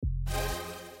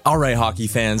All right, hockey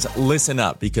fans, listen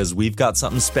up because we've got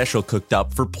something special cooked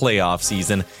up for playoff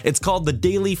season. It's called the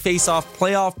Daily Face-Off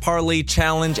Playoff Parlay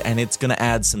Challenge, and it's going to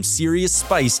add some serious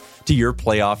spice to your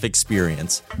playoff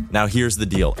experience. Now, here's the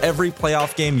deal. Every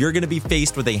playoff game, you're going to be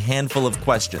faced with a handful of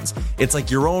questions. It's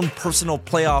like your own personal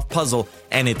playoff puzzle,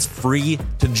 and it's free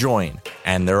to join.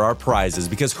 And there are prizes,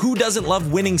 because who doesn't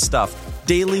love winning stuff?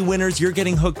 Daily winners, you're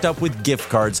getting hooked up with gift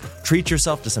cards. Treat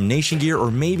yourself to some Nation gear or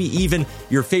maybe even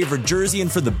your favorite jersey.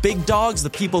 And for the big dogs, the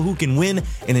people who can win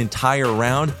an entire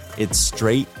round, it's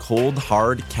straight, cold,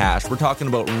 hard cash. We're talking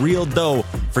about real dough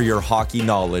for your hockey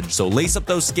knowledge. So lace up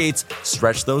those skates,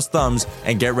 stretch those thumbs,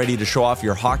 and get ready to show off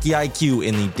your hockey IQ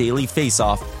in the Daily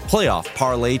Face-Off Playoff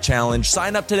Parlay Challenge.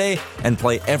 Sign up today and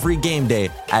play every game day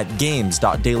at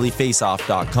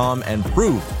games.dailyfaceoff.com and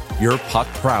prove your puck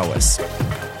prowess.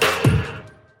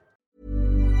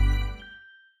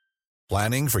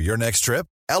 Planning for your next trip?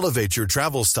 Elevate your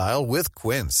travel style with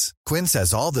Quince. Quince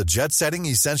has all the jet-setting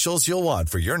essentials you'll want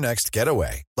for your next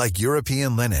getaway, like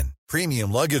European linen,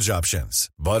 premium luggage options,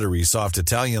 buttery soft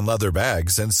Italian leather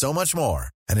bags, and so much more.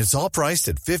 And it's all priced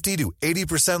at 50 to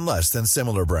 80% less than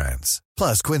similar brands.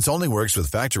 Plus, Quince only works with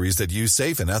factories that use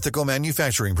safe and ethical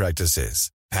manufacturing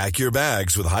practices. Pack your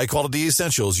bags with high-quality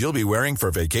essentials you'll be wearing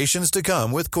for vacations to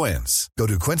come with Quince. Go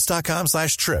to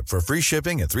quince.com/trip for free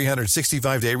shipping and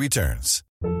 365-day returns.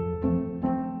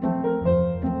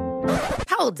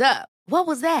 Hold up. What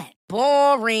was that?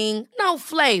 Boring. No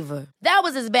flavor. That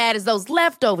was as bad as those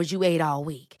leftovers you ate all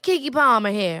week. Keke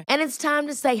Palmer here. And it's time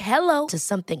to say hello to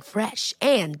something fresh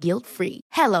and guilt-free.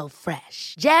 Hello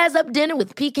Fresh. Jazz up dinner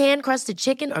with pecan-crusted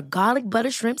chicken or garlic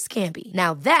butter shrimp scampi.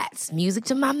 Now that's music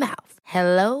to my mouth.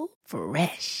 Hello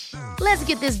Fresh. Let's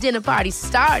get this dinner party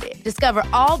started. Discover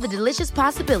all the delicious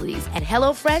possibilities at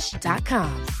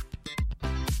hellofresh.com.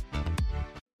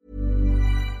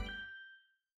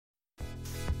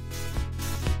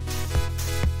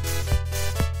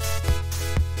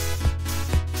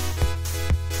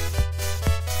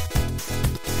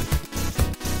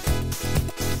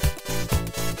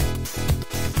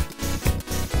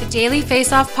 Daily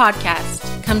Face-Off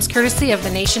podcast comes courtesy of the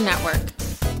Nation Network.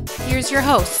 Here's your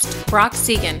host, Brock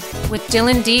Segan, with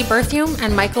Dylan D. Berthium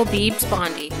and Michael Beebs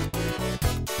Bondy.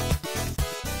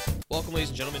 Welcome, ladies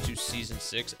and gentlemen, to Season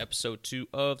 6, Episode 2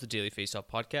 of the Daily Face-Off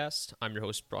podcast. I'm your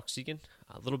host, Brock Segan.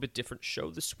 A little bit different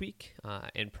show this week,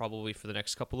 and probably for the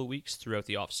next couple of weeks throughout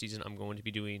the off-season, I'm going to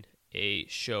be doing a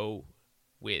show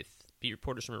with beat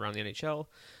reporters from around the NHL.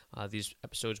 These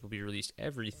episodes will be released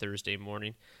every Thursday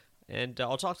morning. And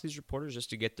I'll talk to these reporters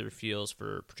just to get their feels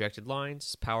for projected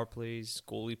lines, power plays,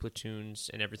 goalie platoons,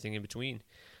 and everything in between.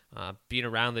 Being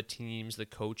around the teams, the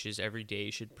coaches every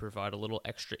day should provide a little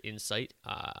extra insight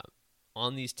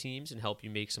on these teams and help you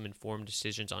make some informed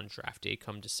decisions on draft day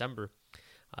come December.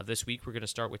 This week, we're going to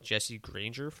start with Jesse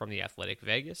Granger from the Athletic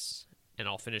Vegas, and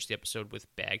I'll finish the episode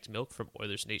with Bagged Milk from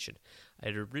Oilers Nation. I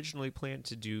had originally planned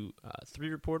to do 3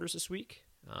 reporters this week,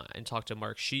 and talk to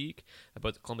Mark Sheik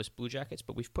about the Columbus Blue Jackets,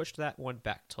 but we've pushed that one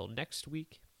back till next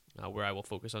week, where I will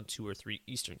focus on 2 or 3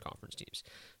 Eastern Conference teams.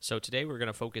 So today we're going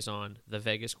to focus on the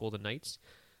Vegas Golden Knights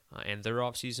and their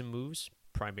offseason moves,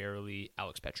 primarily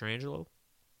Alex Pietrangelo,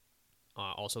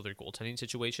 also their goaltending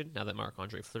situation now that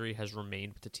Marc-Andre Fleury has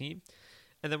remained with the team,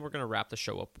 and then we're going to wrap the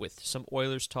show up with some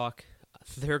Oilers talk,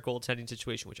 their goaltending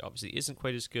situation, which obviously isn't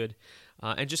quite as good,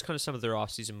 and just kind of some of their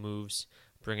offseason moves,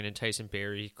 bringing in Tyson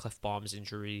Barrie, Clefbaum's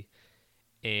injury,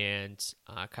 and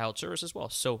Kyle Turris as well.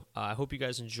 So I hope you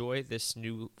guys enjoy this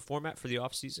new format for the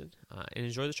offseason and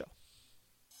enjoy the show.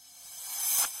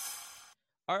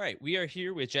 All right, we are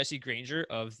here with Jesse Granger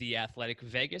of the Athletic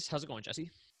Vegas. How's it going,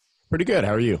 Jesse? Pretty good.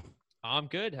 How are you? I'm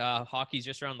good. Hockey's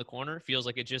just around the corner. Feels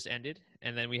like it just ended.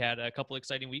 And then we had a couple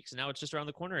exciting weeks, and now it's just around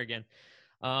the corner again.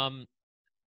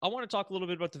 I want to talk a little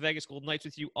bit about the Vegas Golden Knights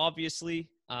with you. Obviously,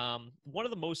 one of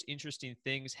the most interesting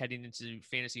things heading into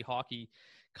fantasy hockey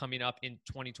coming up in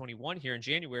 2021 here in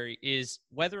January is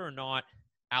whether or not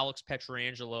Alex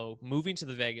Pietrangelo moving to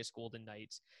the Vegas Golden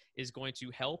Knights is going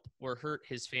to help or hurt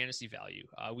his fantasy value.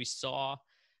 We saw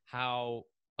how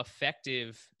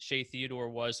effective Shea Theodore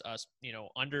was,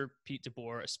 under Pete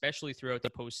DeBoer, especially throughout the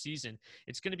postseason.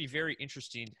 It's going to be very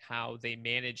interesting how they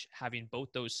manage having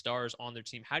both those stars on their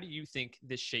team. How do you think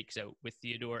this shakes out with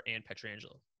Theodore and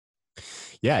Pietrangelo?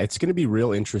 Yeah, it's going to be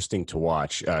real interesting to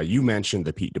watch. You mentioned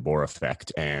the Pete DeBoer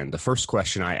effect, and the first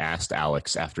question I asked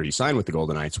Alex after he signed with the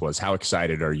Golden Knights was, how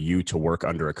excited are you to work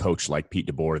under a coach like Pete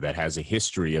DeBoer that has a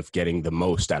history of getting the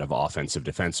most out of offensive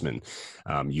defensemen?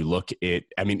 You look at,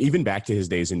 even back to his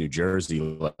days in New Jersey,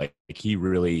 like he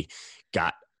really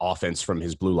got offense from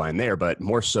his blue line there, but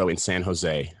more so in San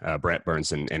Jose, Brent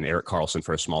Burns and Erik Karlsson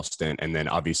for a small stint. And then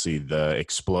obviously the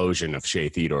explosion of Shea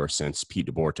Theodore since Pete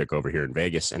DeBoer took over here in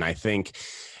Vegas. And I think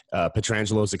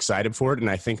Pietrangelo is excited for it. And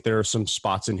I think there are some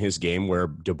spots in his game where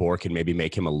DeBoer can maybe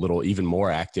make him a little even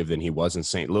more active than he was in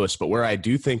St. Louis. But where I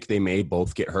do think they may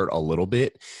both get hurt a little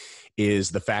bit is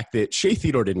the fact that Shea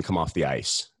Theodore didn't come off the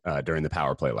ice during the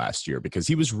power play last year because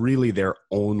he was really their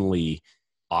only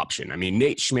option. I mean,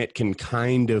 Nate Schmidt can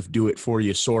kind of do it for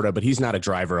you, sort of, but he's not a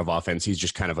driver of offense. He's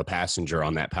just kind of a passenger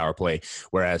on that power play.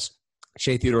 Whereas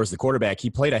Shea Theodore is the quarterback. He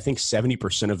played, I think,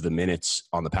 70% of the minutes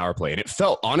on the power play. And it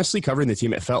felt, honestly, covering the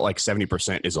team, it felt like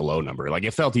 70% is a low number. Like,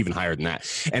 it felt even higher than that.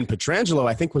 And Pietrangelo,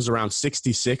 I think, was around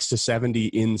 66 to 70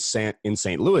 in St.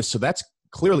 Louis. So that's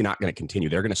clearly not going to continue.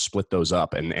 They're going to split those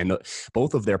up, and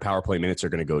both of their power play minutes are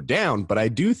going to go down. But I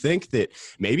do think that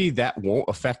maybe that won't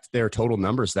affect their total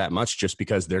numbers that much just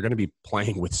because they're going to be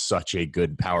playing with such a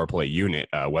good power play unit,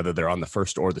 whether they're on the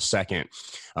first or the second.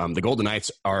 The Golden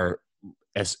Knights are,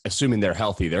 assuming they're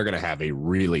healthy, they're going to have a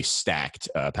really stacked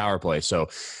power play. So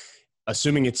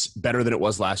assuming it's better than it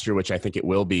was last year, which I think it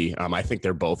will be, I think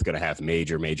they're both going to have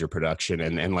major production.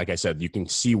 And like I said, you can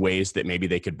see ways that maybe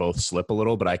they could both slip a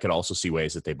little, but I could also see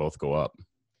ways that they both go up.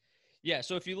 Yeah,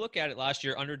 so if you look at it last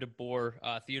year under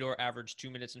DeBoer, Theodore averaged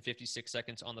 2 minutes and 56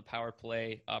 seconds on the power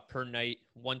play per night,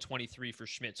 123 for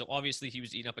Schmidt. So obviously he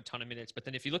was eating up a ton of minutes. But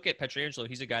then if you look at Pietrangelo,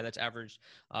 he's a guy that's averaged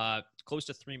close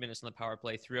to 3 minutes on the power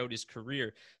play throughout his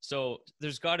career. So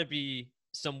there's got to be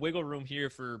some wiggle room here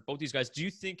for both these guys. Do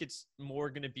you think it's more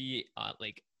going to be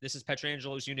like this is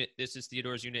Pietrangelo's unit, this is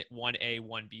Theodore's unit, 1A,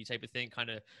 1B type of thing, kind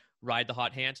of ride the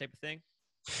hot hand type of thing?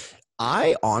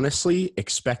 I honestly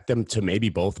expect them to maybe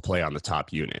both play on the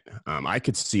top unit. I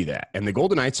could see that. And the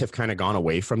Golden Knights have kind of gone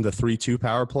away from the 3-2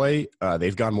 power play.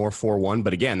 They've gone more 4-1.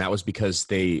 But again, that was because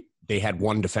they had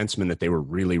one defenseman that they were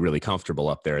really comfortable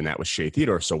up there, and that was Shea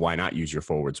Theodore. So why not use your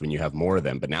forwards when you have more of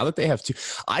them? But now that they have two,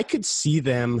 I could see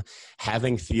them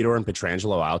having Theodore and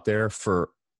Pietrangelo out there for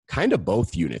kind of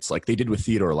both units, like they did with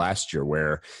Theodore last year,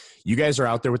 where you guys are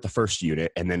out there with the first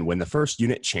unit, and then when the first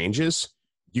unit changes,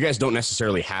 you guys don't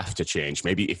necessarily have to change.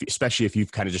 Maybe especially if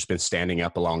you've kind of just been standing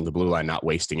up along the blue line, not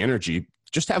wasting energy,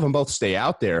 just have them both stay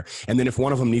out there. And then if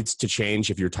one of them needs to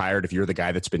change, if you're tired, if you're the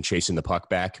guy that's been chasing the puck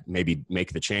back, maybe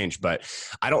make the change. But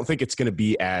I don't think it's going to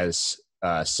be as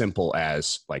simple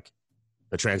as like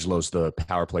Pietrangelo's the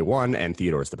power play 1 and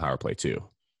Theodore's the power play 2.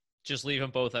 Just leave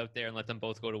them both out there and let them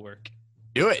both go to work.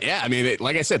 Do it. Yeah. I mean,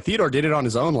 like I said, Theodore did it on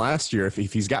his own last year. If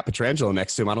he's got Pietrangelo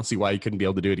next to him, I don't see why he couldn't be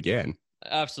able to do it again.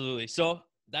 Absolutely. So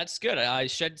that's good. I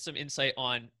shed some insight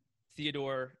on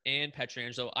Theodore and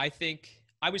Pietrangelo. I think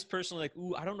I was personally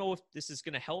like, I don't know if this is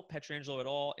going to help Pietrangelo at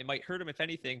all. It might hurt him, if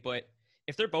anything, but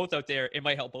if they're both out there, it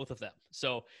might help both of them.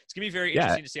 So it's going to be very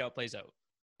interesting to see how it plays out.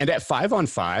 And at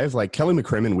 5-on-5, like Kelly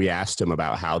McCrimmon, we asked him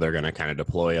about how they're going to kind of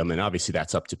deploy him. And obviously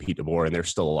that's up to Pete DeBoer, and there's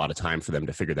still a lot of time for them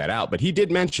to figure that out. But he did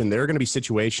mention there are going to be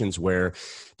situations where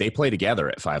they play together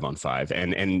at 5-on-5.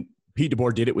 And Pete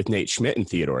DeBoer did it with Nate Schmidt and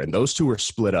Theodore, and those two were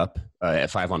split up at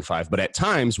 5-on-5. But at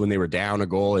times when they were down a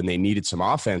goal and they needed some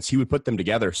offense, he would put them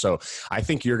together. So I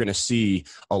think you're going to see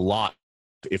a lot.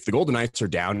 If the Golden Knights are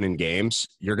down in games,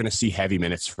 you're going to see heavy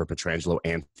minutes for Pietrangelo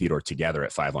and Theodore together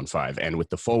at 5-on-5. And with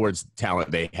the forwards talent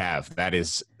they have, that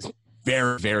is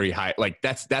very high. Like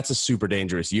that's a super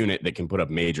dangerous unit that can put up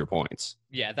major points.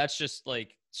 Yeah, that's just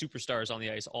like superstars on the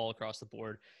ice all across the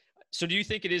board. So do you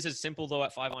think it is as simple, though,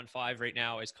 at 5-on-5 right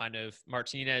now as kind of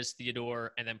Martinez,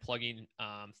 Theodore, and then plugging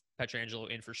Pietrangelo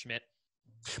in for Schmidt?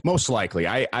 Most likely.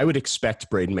 I would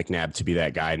expect Braden McNabb to be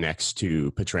that guy next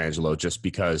to Pietrangelo just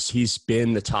because he's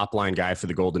been the top line guy for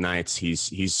the Golden Knights.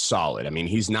 He's solid. I mean,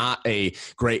 he's not a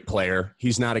great player.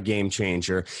 He's not a game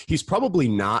changer. He's probably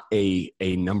not a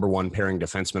number one pairing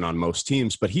defenseman on most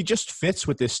teams, but he just fits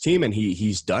with this team, and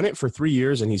he's done it for 3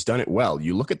 years, and he's done it well.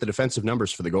 You look at the defensive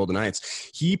numbers for the Golden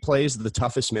Knights. He plays the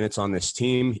toughest minutes on this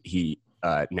team.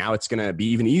 Now it's going to be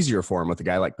even easier for him with a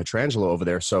guy like Pietrangelo over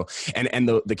there. So, and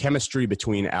the chemistry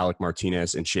between Alec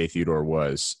Martinez and Shea Theodore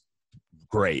was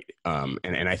great.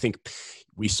 And I think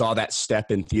we saw that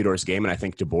step in Theodore's game, and I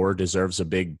think DeBoer deserves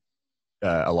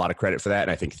a lot of credit for that,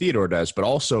 and I think Theodore does, but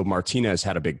also Martinez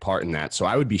had a big part in that. So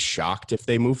I would be shocked if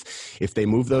they move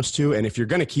those two. And if you're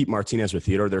going to keep Martinez with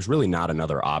Theodore, there's really not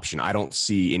another option. I don't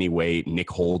see any way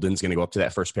Nick Holden's going to go up to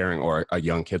that first pairing, or a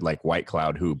young kid like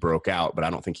Whitecloud who broke out, but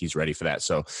I don't think he's ready for that.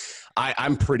 So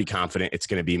I'm pretty confident it's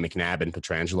going to be McNabb and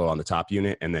Pietrangelo on the top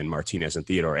unit, and then Martinez and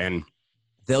Theodore. And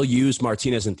they'll use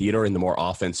Martinez and Theodore in the more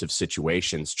offensive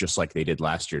situations, just like they did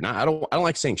last year. Now, I don't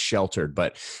like saying sheltered,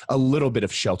 but a little bit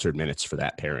of sheltered minutes for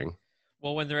that pairing.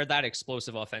 Well, when they're that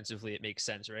explosive offensively, it makes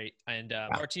sense, right? And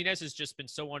Martinez has just been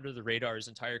so under the radar his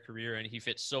entire career, and he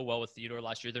fits so well with Theodore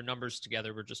last year. Their numbers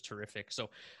together were just terrific.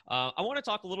 So I want to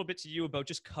talk a little bit to you about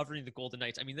just covering the Golden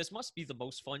Knights. I mean, this must be the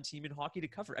most fun team in hockey to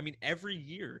cover. I mean, every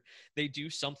year they do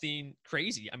something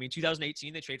crazy. I mean,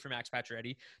 2018, they trade for Max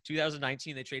Pacioretty.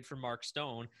 2019, they trade for Mark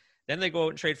Stone. Then they go out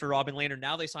and trade for Robin Lehner.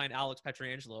 Now they sign Alex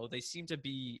Pietrangelo. They seem to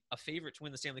be a favorite to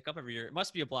win the Stanley Cup every year. It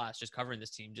must be a blast just covering this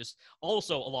team. Just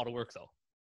also a lot of work, though.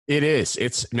 It is.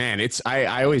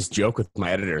 I always joke with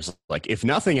my editors, like, if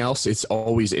nothing else, it's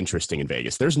always interesting in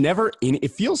Vegas.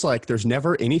 It feels like there's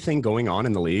never anything going on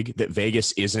in the league that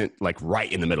Vegas isn't like right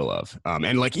in the middle of.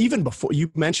 And like, even before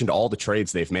you mentioned all the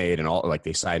trades they've made and all, like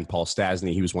they signed Paul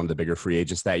Stastny. He was one of the bigger free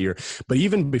agents that year. But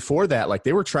even before that, like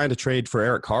they were trying to trade for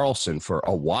Erik Karlsson for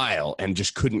a while and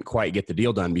just couldn't quite get the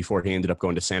deal done before he ended up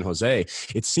going to San Jose.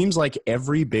 It seems like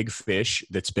every big fish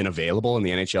that's been available in the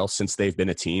NHL since they've been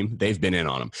a team, they've been in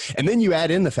on them. And then you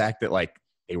add in the fact that like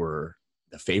they were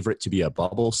the favorite to be a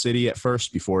bubble city at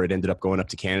first before it ended up going up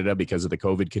to Canada because of the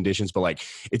COVID conditions. But like,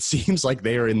 it seems like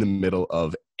they are in the middle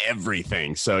of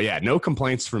everything. So yeah, no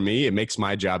complaints for me. It makes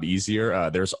my job easier.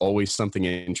 There's always something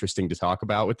interesting to talk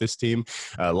about with this team.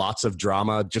 Lots of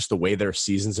drama, just the way their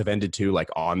seasons have ended too, like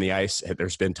on the ice.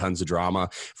 There's been tons of drama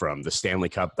from the Stanley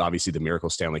Cup, obviously the Miracle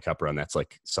Stanley Cup run. That's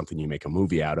like something you make a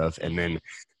movie out of. And then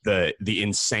the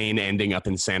insane ending up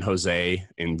in San Jose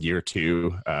in year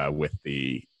 2 with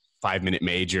the 5-minute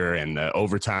major and the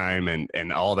overtime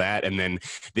and all that. And then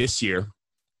this year,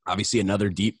 obviously another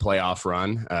deep playoff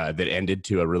run that ended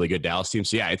to a really good Dallas team.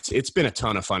 So yeah, it's been a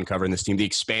ton of fun covering this team. The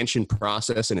expansion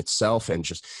process in itself and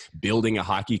just building a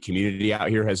hockey community out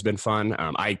here has been fun.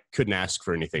 I couldn't ask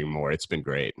for anything more. It's been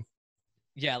great.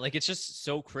 Yeah, like it's just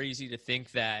so crazy to think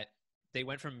that they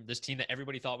went from this team that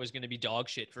everybody thought was going to be dog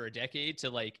shit for a decade to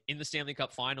like in the Stanley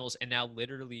Cup Finals, and now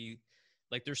literally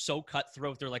like they're so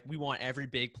cutthroat. They're like, we want every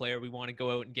big player. We want to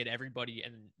go out and get everybody,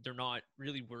 and they're not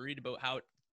really worried about how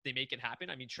they make it happen.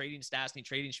 I mean, trading Stastny,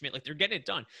 trading Schmidt, like they're getting it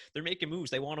done. They're making moves.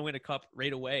 They want to win a cup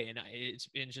right away, and it's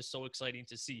been just so exciting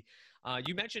to see.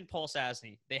 You mentioned Paul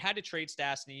Stastny. They had to trade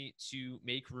Stastny to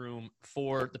make room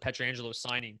for the Pietrangelo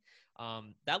signing.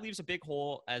 That leaves a big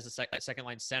hole as a second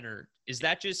line center. Is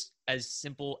that just as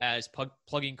simple as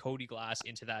plugging Cody Glass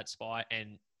into that spot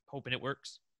and hoping it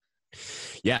works?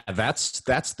 Yeah, that's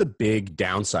the big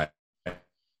downside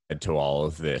to all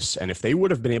of this. And if they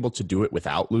would have been able to do it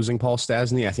without losing Paul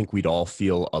Stastny, I think we'd all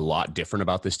feel a lot different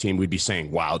about this team. We'd be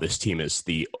saying, wow, this team is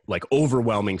the like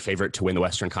overwhelming favorite to win the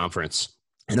Western Conference.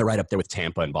 And they're right up there with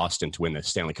Tampa and Boston to win the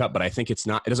Stanley Cup. But I think it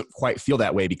doesn't quite feel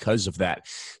that way because of that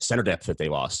center depth that they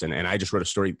lost. And I just wrote a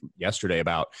story yesterday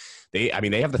about they have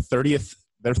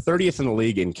they're 30th in the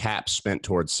league in caps spent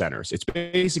towards centers. It's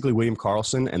basically William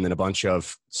Karlsson and then a bunch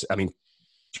of,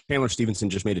 Chandler Stevenson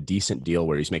just made a decent deal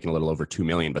where he's making a little over $2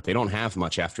 million, but they don't have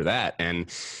much after that.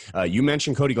 And you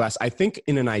mentioned Cody Glass. I think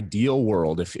in an ideal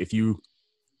world, if you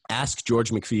ask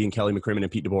George McPhee and Kelly McCrimmon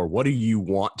and Pete DeBoer, what do you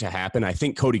want to happen? I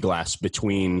think Cody Glass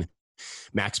between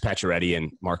Max Pacioretty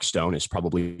and Mark Stone is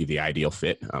probably the ideal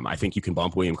fit. I think you can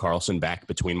bump William Karlsson back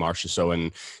between Marchessault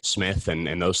and Smith,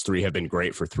 and those three have been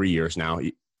great for 3 years now,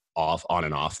 on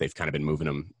and off. They've kind of been moving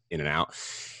them in and out.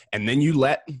 And then you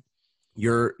let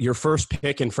your first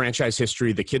pick in franchise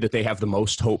history, the kid that they have the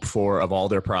most hope for of all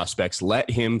their prospects, let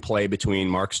him play between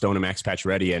Mark Stone and Max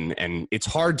Pacioretty, and it's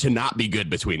hard to not be good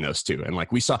between those two. And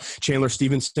like we saw, Chandler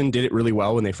Stevenson did it really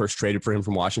well when they first traded for him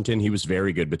from Washington. He was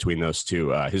very good between those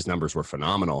two. His numbers were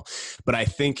phenomenal. But I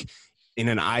think in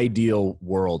an ideal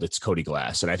world, it's Cody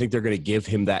Glass, and I think they're going to give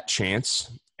him that chance.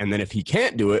 And then if he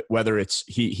can't do it, whether it's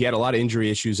he had a lot of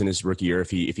injury issues in his rookie year, if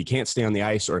he can't stay on the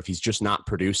ice, or if he's just not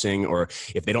producing, or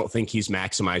if they don't think he's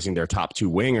maximizing their top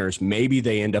two wingers, maybe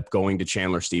they end up going to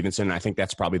Chandler Stevenson. And I think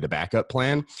that's probably the backup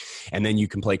plan. And then you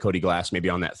can play Cody Glass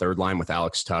maybe on that third line with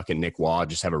Alex Tuch and Nick Waugh,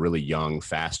 just have a really young,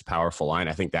 fast, powerful line.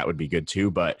 I think that would be good too.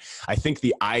 But I think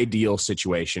the ideal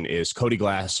situation is Cody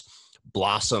Glass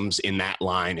blossoms in that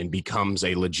line and becomes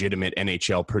a legitimate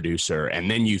NHL producer. And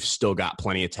then you've still got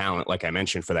plenty of talent, like I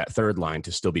mentioned, for that third line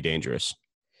to still be dangerous.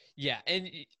 Yeah, and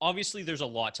obviously there's a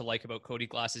lot to like about Cody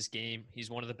Glass's game.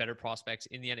 He's one of the better prospects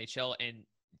in the NHL, and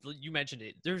you mentioned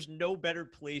it. There's no better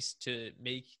place to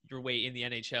make your way in the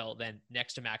NHL than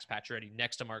next to Max Pacioretty,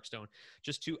 next to Mark Stone.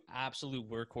 Just two absolute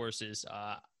workhorses.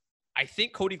 I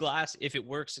think Cody Glass, if it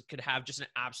works, could have just an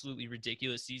absolutely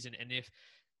ridiculous season. And if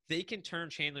they can turn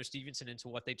Chandler Stevenson into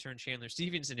what they turned Chandler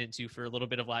Stevenson into for a little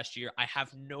bit of last year, I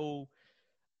have no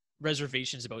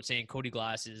reservations about saying Cody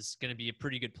Glass is going to be a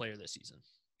pretty good player this season.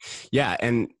 Yeah,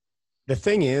 and the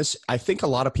thing is, I think a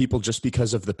lot of people, just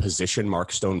because of the position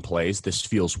Mark Stone plays, this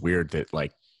feels weird that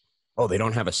like oh, they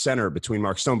don't have a center between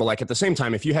Mark Stone. But like at the same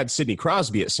time, if you had Sidney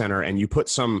Crosby at center and you put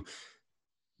some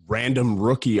random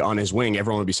rookie on his wing,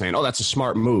 everyone would be saying, oh, that's a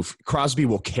smart move. Crosby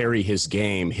will carry his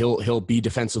game. He'll be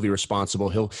defensively responsible.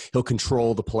 He'll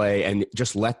control the play and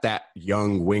just let that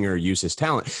young winger use his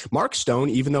talent. Mark Stone,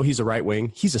 even though he's a right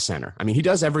wing, he's a center. I mean, he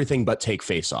does everything but take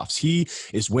faceoffs. He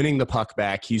is winning the puck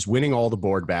back. He's winning all the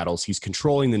board battles. He's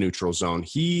controlling the neutral zone.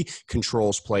 He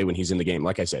controls play when he's in the game.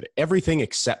 Like I said, everything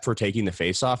except for taking the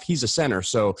faceoff, he's a center.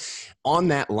 So on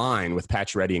that line with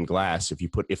Pacioretty and Glass,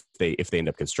 if they end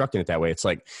up constructing it that way, it's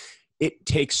like, it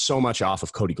takes so much off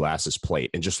of Cody Glass's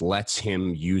plate and just lets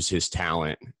him use his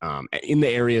talent in the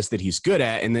areas that he's good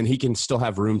at. And then he can still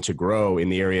have room to grow in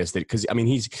the areas that, because I mean,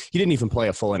 he didn't even play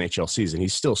a full NHL season.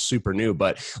 He's still super new.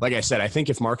 But like I said, I think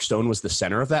if Mark Stone was the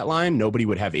center of that line, nobody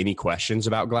would have any questions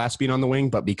about Glass being on the wing.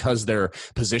 But because their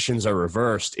positions are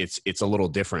reversed, it's a little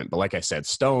different. But like I said,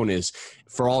 Stone is,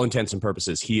 for all intents and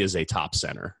purposes, he is a top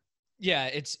center. Yeah,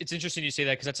 it's interesting you say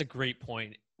that because that's a great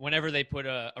point. Whenever they put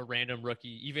a random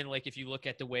rookie, even like if you look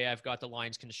at the way I've got the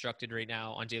lines constructed right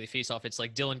now on Daily Faceoff, it's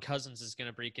like Dylan Cousins is going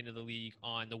to break into the league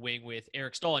on the wing with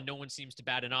Eric Staal, and no one seems to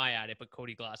bat an eye at it. But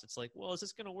Cody Glass, it's like, well, is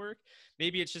this going to work?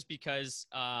 Maybe it's just because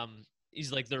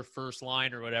he's like their first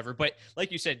line or whatever. But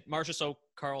like you said, Marchessault,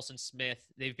 Carlson, Smith,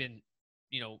 they've been,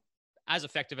 as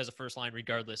effective as a first line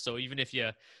regardless. So even if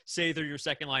you say they're your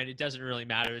second line, it doesn't really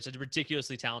matter. It's a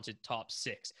ridiculously talented top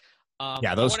six.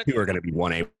 Those two are going to be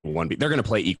 1A, 1B. They're going to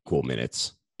play equal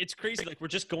minutes. It's crazy. Like, we're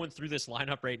just going through this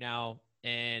lineup right now,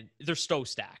 and they're so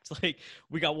stacked. Like,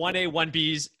 we got 1A,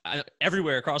 1Bs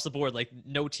everywhere across the board. Like,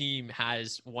 no team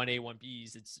has 1A,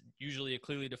 1Bs. It's usually a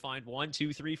clearly defined 1,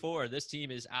 2, 3, 4. This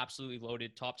team is absolutely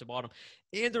loaded top to bottom,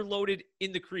 and they're loaded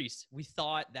in the crease. We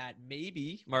thought that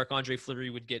maybe Marc-Andre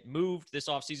Fleury would get moved this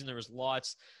offseason. There was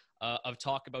lots of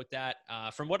talk about that.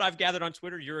 From what I've gathered on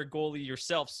Twitter, you're a goalie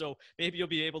yourself, so maybe you'll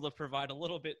be able to provide a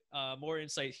little bit more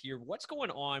insight here. What's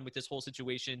going on with this whole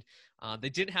situation? They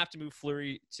didn't have to move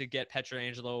Fleury to get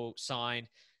Pietrangelo signed.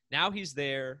 Now he's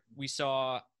there. We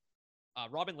saw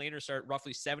Robin Lehner start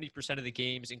roughly 70% of the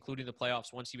games, including the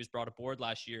playoffs, once he was brought aboard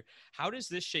last year. How does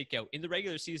this shake out? In the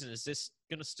regular season, is this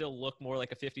going to still look more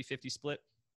like a 50-50 split?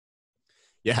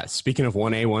 Yeah, speaking of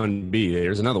 1A, 1B,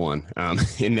 there's another one.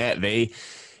 In that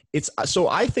so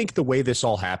I think the way this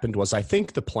all happened was, I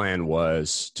think the plan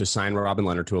was to sign Robin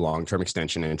Lehner to a long-term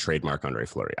extension and trade Marc-Andre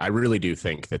Fleury. I really do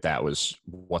think that was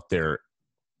what they're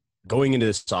going into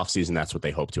this offseason. That's what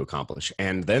they hope to accomplish.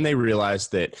 And then they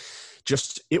realized that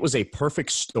it was a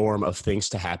perfect storm of things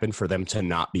to happen for them to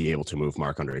not be able to move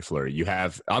Marc-Andre Fleury. You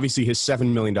have obviously his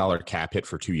 $7 million cap hit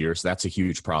for 2 years. That's a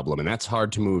huge problem, and that's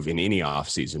hard to move in any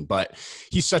offseason. But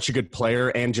he's such a good player,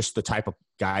 and just the type of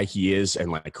guy he is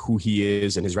and like who he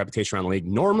is and his reputation around the league.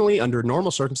 Normally, under normal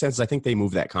circumstances, I think they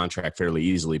move that contract fairly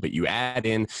easily. But you add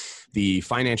in the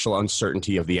financial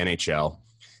uncertainty of the NHL.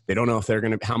 They don't know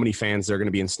if how many fans they're going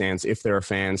to be in stands, if there are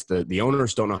fans. The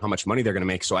owners don't know how much money they're going to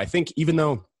make. So I think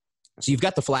so you've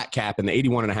got the flat cap and the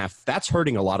 81.5. That's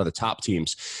hurting a lot of the top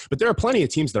teams. But there are plenty of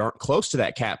teams that aren't close to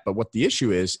that cap. But what the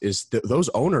issue is those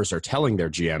owners are telling their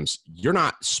GMs, you're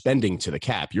not spending to the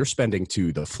cap. You're spending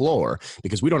to the floor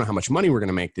because we don't know how much money we're going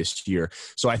to make this year.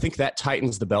 So I think that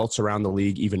tightens the belts around the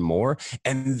league even more.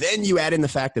 And then you add in the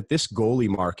fact that this goalie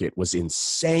market was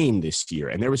insane this year.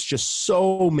 And there was just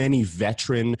so many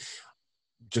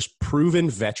proven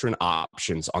veteran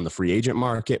options on the free agent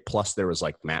market. Plus there was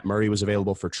like Matt Murray was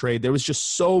available for trade. There was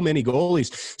just so many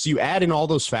goalies. So you add in all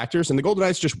those factors, and the Golden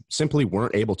Knights just simply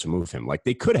weren't able to move him. Like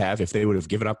they could have if they would have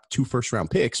given up 2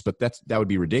 first-round picks, but that would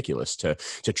be ridiculous to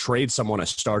trade someone a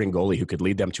starting goalie who could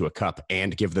lead them to a cup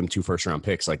and give them 2 first-round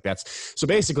picks. Like so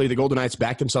basically the Golden Knights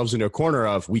backed themselves into a corner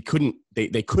of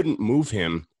they couldn't move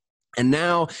him. And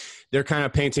now they're kind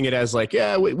of painting it as like,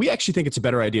 yeah, we actually think it's a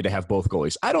better idea to have both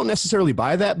goalies. I don't necessarily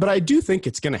buy that, but I do think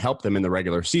it's going to help them in the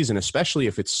regular season, especially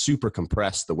if it's super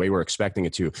compressed the way we're expecting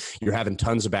it to. You're having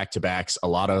tons of back-to-backs, a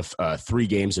lot of 3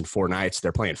 games in 4 nights.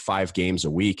 They're playing 5 games a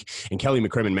week. And Kelly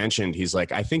McCrimmon mentioned, he's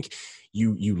like, I think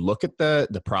you look at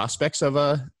the prospects of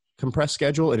a compressed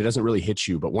schedule and it doesn't really hit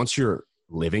you. But once you're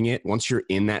living it, once you're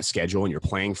in that schedule and you're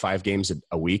playing 5 games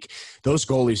a week, those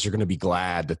goalies are going to be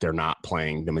glad that they're not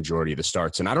playing the majority of the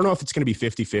starts. And I don't know if it's going to be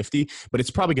 50-50, but it's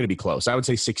probably going to be close. I would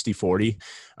say 60-40,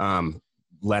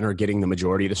 Lehner getting the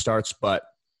majority of the starts. But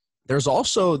there's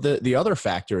also the other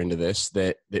factor into this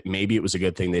that maybe it was a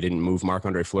good thing they didn't move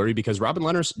Marc-Andre Fleury, because Robin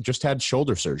Lehner's just had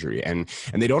shoulder surgery and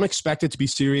they don't expect it to be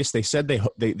serious. They said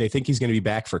they think he's going to be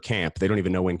back for camp. They don't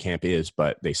even know when camp is,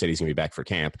 but they said he's going to be back for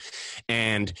camp.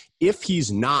 And if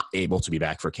he's not able to be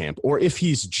back for camp, or if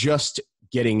he's just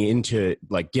getting onto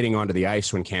the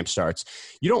ice when camp starts,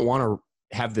 you don't want to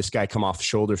have this guy come off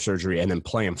shoulder surgery and then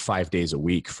play him 5 days a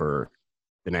week for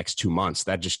the next 2 months.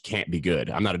 That just can't be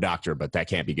good. I'm not a doctor, but that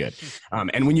can't be good.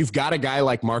 And when you've got a guy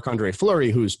like Marc-Andre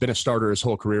Fleury, who's been a starter his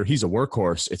whole career, he's a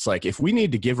workhorse. It's like, if we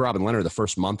need to give Robin Lehner the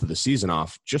first month of the season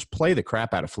off, just play the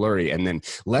crap out of Fleury and then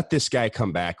let this guy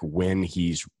come back when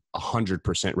he's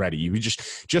 100% ready. You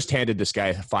just handed this guy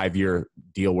a 5-year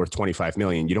deal worth $25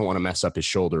 million. You don't want to mess up his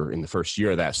shoulder in the first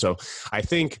year of that. So I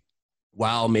think,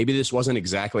 while maybe this wasn't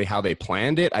exactly how they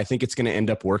planned it, I think it's going to end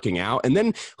up working out. And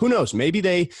then who knows, maybe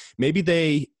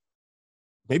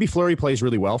Fleury plays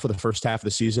really well for the first half of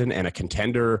the season and a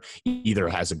contender either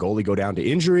has a goalie go down to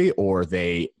injury, or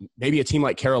maybe a team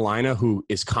like Carolina who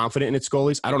is confident in its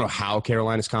goalies. I don't know how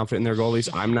Carolina's confident in their goalies.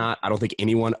 I'm not. I don't think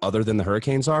anyone other than the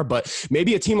Hurricanes are, but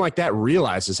maybe a team like that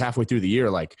realizes halfway through the year,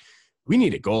 like, we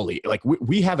need a goalie. Like,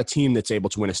 we have a team that's able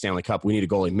to win a Stanley Cup. We need a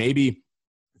goalie. Maybe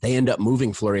they end up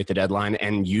moving Fleury at the deadline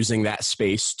and using that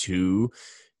space to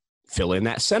fill in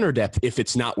that center depth if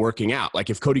it's not working out.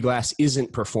 Like, if Cody Glass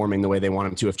isn't performing the way they want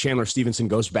him to, if Chandler Stevenson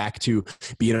goes back to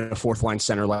being a fourth-line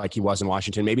center like he was in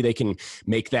Washington, maybe they can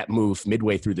make that move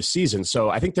midway through the season. So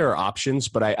I think there are options,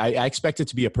 but I expect it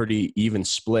to be a pretty even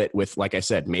split with, like I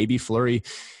said, maybe Fleury,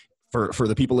 for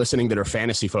the people listening that are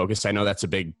fantasy focused, I know that's a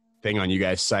big thing on you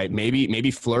guys' site. Maybe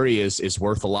Fleury is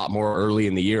worth a lot more early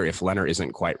in the year if Lehner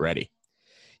isn't quite ready.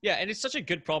 Yeah, and it's such a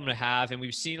good problem to have, and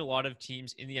we've seen a lot of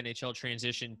teams in the NHL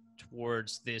transition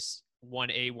towards this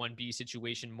 1A, 1B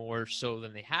situation more so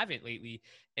than they haven't lately.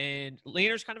 And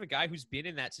Lehner's kind of a guy who's been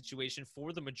in that situation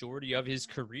for the majority of his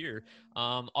career.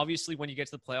 Obviously, when you get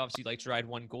to the playoffs, you like to ride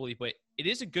one goalie, but it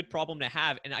is a good problem to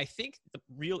have. And I think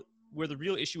where the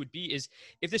real issue would be is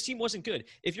if this team wasn't good.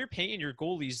 If you're paying your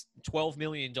goalies $12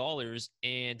 million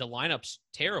and the lineup's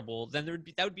terrible, then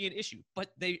that would be an issue. But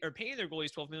they are paying their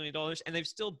goalies $12 million and they've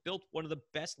still built one of the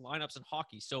best lineups in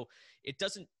hockey. So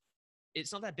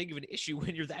it's not that big of an issue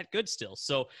when you're that good still.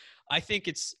 So I think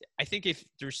if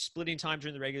they're splitting time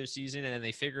during the regular season and then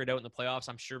they figure it out in the playoffs,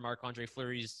 I'm sure Marc-Andre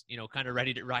Fleury's, kind of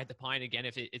ready to ride the pine again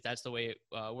if that's the way it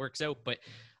works out. But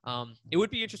it would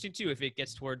be interesting too if it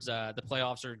gets towards the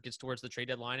playoffs or gets towards the trade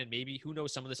deadline, and maybe, who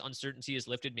knows, some of this uncertainty is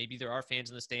lifted. Maybe there are fans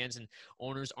in the stands and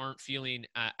owners aren't feeling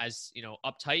as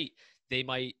uptight. They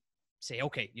might say,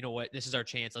 okay, you know what, this is our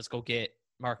chance. Let's go get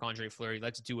Marc-Andre Fleury.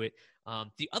 Let's do it.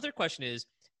 The other question is,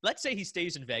 let's say he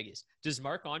stays in Vegas. Does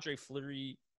Marc-Andre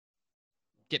Fleury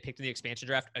get picked in the expansion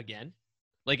draft again?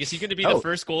 Like, is he going to be the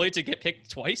first goalie to get picked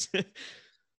twice?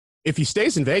 If he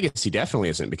stays in Vegas, he definitely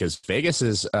isn't, because Vegas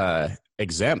is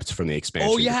exempt from the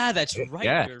expansion. Oh yeah, that's right.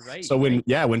 Yeah. You're right. So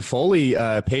when Foley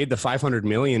paid the $500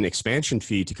 million expansion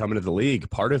fee to come into the league,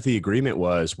 part of the agreement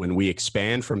was, when we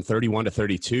expand from 31 to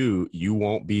 32, you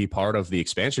won't be part of the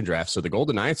expansion draft. So the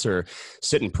Golden Knights are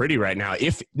sitting pretty right now.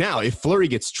 If Fleury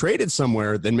gets traded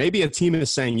somewhere, then maybe a team is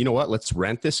saying, you know what, let's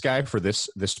rent this guy for this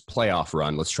playoff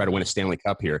run. Let's try to win a Stanley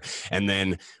Cup here. And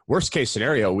then worst case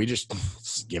scenario, we just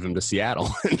give him to Seattle.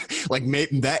 Like,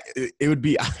 maybe that it would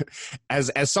be,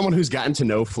 as someone who's gotten to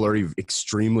know Fleury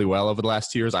extremely well over the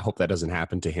last 2 years, I hope that doesn't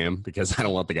happen to him, because I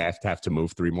don't want the guy to have to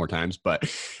move 3 more times.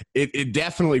 But it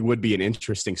definitely would be an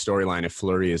interesting storyline if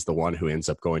Fleury is the one who ends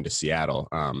up going to Seattle.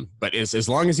 But as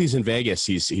long as he's in Vegas,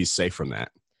 he's safe from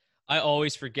that. I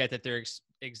always forget that they're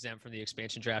exempt from the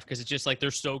expansion draft, because it's just like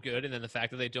they're so good, and then the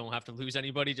fact that they don't have to lose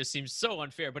anybody just seems so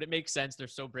unfair. But it makes sense. They're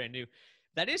so brand new.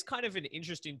 That is kind of an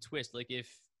interesting twist. Like, if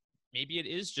maybe it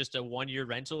is just a 1-year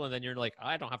rental, and then you're like,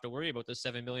 I don't have to worry about the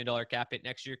 $7 million cap hit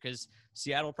next year because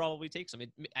Seattle probably takes him. It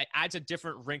adds a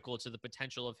different wrinkle to the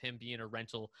potential of him being a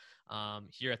rental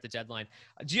here at the deadline.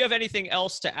 Do you have anything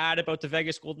else to add about the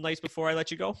Vegas Golden Knights before I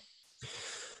let you go?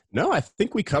 No, I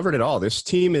think we covered it all. This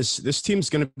team's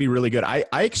going to be really good. I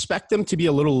expect them to be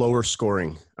a little lower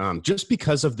scoring, just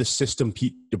because of the system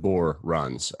Pete DeBoer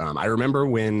runs. I remember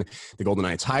when the Golden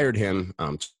Knights hired him,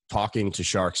 talking to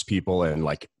Sharks people and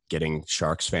getting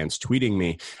Sharks fans tweeting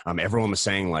me. Everyone was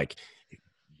saying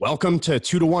welcome to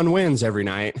 2-1 wins every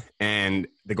night. And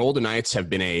the Golden Knights have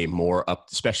been a more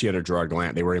especially under Gerard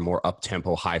Gallant, they were a more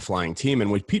up-tempo, high-flying team.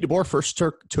 And when Pete DeBoer first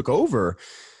took over,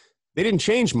 they didn't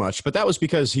change much, but that was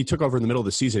because he took over in the middle of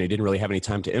the season. He didn't really have any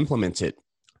time to implement it.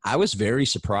 I was very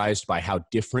surprised by how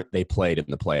different they played in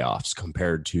the playoffs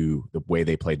compared to the way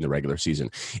they played in the regular season.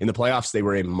 In the playoffs, they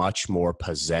were a much more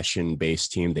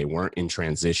possession-based team. They weren't in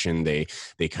transition. They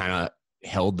kind of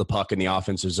held the puck in the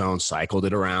offensive zone, cycled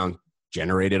it around,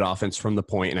 generated offense from the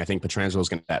point, and I think Pietrangelo is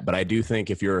going to do that. But I do think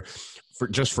if you're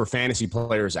 – for fantasy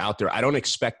players out there, I don't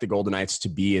expect the Golden Knights to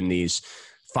be in these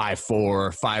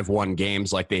 5-4, 5-1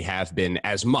 games like they have been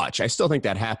as much. I still think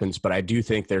that happens, but I do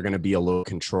think they're going to be a little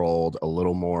controlled, a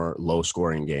little more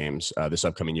low-scoring games this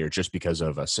upcoming year just because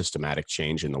of a systematic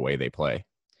change in the way they play.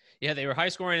 Yeah, they were high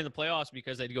scoring in the playoffs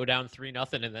because they'd go down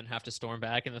 3-0 and then have to storm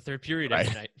back in the third period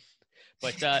every night.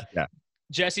 But yeah.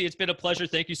 Jesse, it's been a pleasure.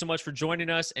 Thank you so much for joining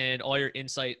us and all your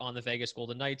insight on the Vegas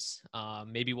Golden Knights.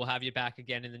 Maybe we'll have you back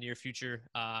again in the near future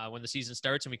when the season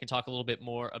starts and we can talk a little bit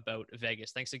more about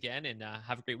Vegas. Thanks again and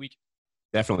have a great week.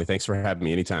 Definitely. Thanks for having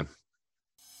me anytime.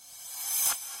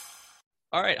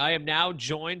 All right. I am now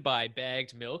joined by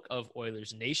Bagged Milk of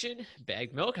Oilers Nation.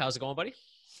 Bagged Milk, how's it going, buddy?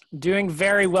 Doing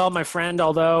very well, my friend,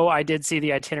 although I did see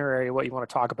the itinerary of what you want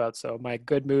to talk about, so my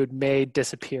good mood may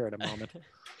disappear in a moment.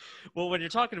 Well, when you're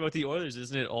talking about the Oilers,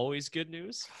 isn't it always good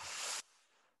news?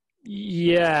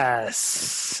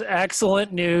 Yes.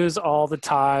 Excellent news all the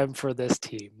time for this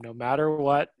team. No matter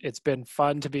what, it's been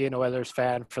fun to be an Oilers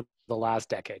fan for the last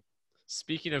decade.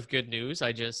 Speaking of good news,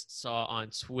 I just saw on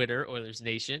Twitter, Oilers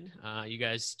Nation, you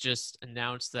guys just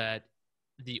announced that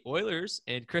the Oilers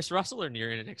and Chris Russell are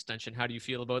nearing an extension. How do you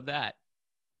feel about that?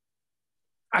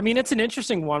 I mean, it's an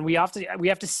interesting one. We have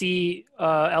to see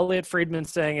Elliot Friedman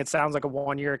saying it sounds like a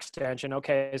 1-year extension.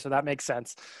 Okay, so that makes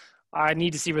sense. I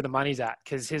need to see where the money's at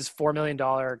because his $4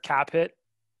 million cap hit,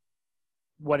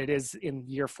 what it is in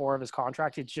year 4 of his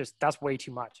contract, it's just, that's way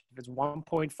too much. If it's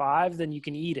 1.5, then you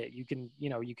can eat it. You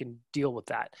can deal with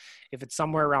that. If it's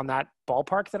somewhere around that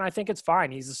ballpark, then I think it's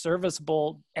fine. He's a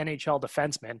serviceable NHL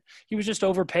defenseman. He was just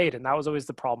overpaid, and that was always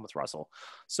the problem with Russell.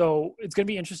 So it's going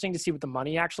to be interesting to see what the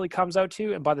money actually comes out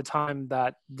to. And by the time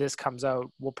that this comes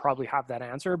out, we'll probably have that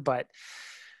answer. But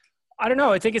I don't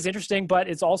know. I think it's interesting, but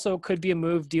it's also could be a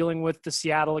move dealing with the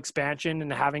Seattle expansion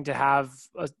and having to have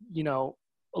a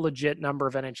legit number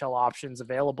of NHL options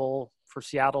available for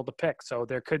Seattle to pick. So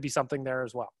there could be something there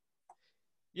as well.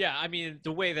 Yeah, I mean,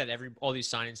 the way that all these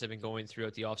signings have been going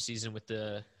throughout the offseason with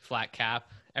the flat cap,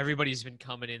 everybody's been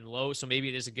coming in low. So maybe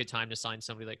it is a good time to sign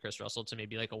somebody like Chris Russell to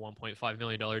maybe like a $1.5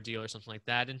 million deal or something like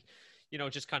that. And,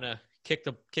 just kind of kick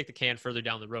the can further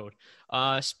down the road.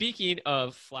 Speaking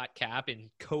of flat cap and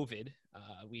COVID,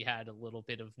 we had a little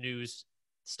bit of news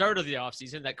start of the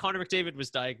offseason that Connor McDavid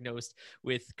was diagnosed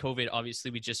with COVID.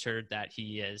 Obviously, we just heard that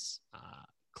he is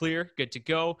clear, good to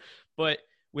go. But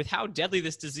with how deadly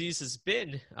this disease has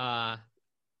been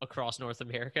across North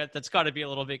America, that's got to be a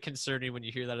little bit concerning when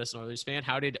you hear that as an Oilers fan.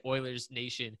 How did Oilers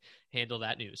Nation handle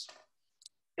that news?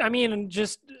 I mean,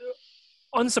 just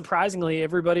unsurprisingly,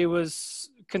 everybody was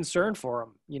concerned for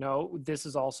him. This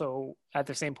is also, at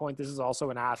the same point, this is also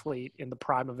an athlete in the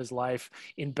prime of his life,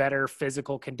 in better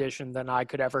physical condition than I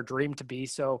could ever dream to be.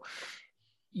 So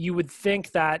you would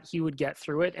think that he would get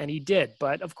through it, and he did.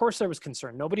 But of course there was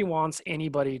concern. Nobody wants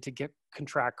anybody to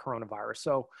contract coronavirus.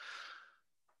 So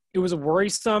it was a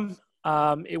worrisome.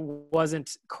 It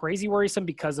wasn't crazy worrisome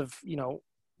because of,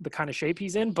 the kind of shape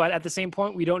he's in. But at the same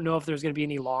point, we don't know if there's going to be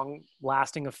any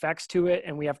long-lasting effects to it,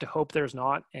 and we have to hope there's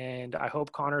not. And I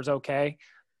hope Connor's okay.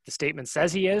 The statement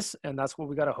says he is, and that's what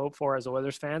we got to hope for as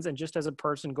Oilers fans and just as a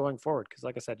person going forward. Because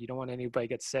like I said, you don't want anybody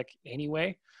to get sick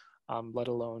anyway, let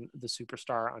alone the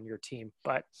superstar on your team.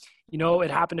 But,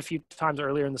 it happened a few times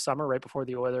earlier in the summer, right before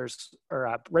the Oilers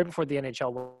or right before the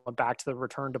NHL went back to the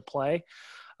return to play.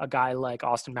 A guy like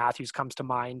Austin Matthews comes to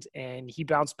mind, and he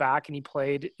bounced back and he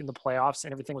played in the playoffs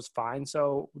and everything was fine.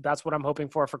 So that's what I'm hoping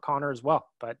for Connor as well.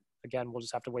 But again, we'll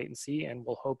just have to wait and see, and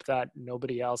we'll hope that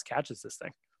nobody else catches this thing.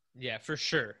 Yeah, for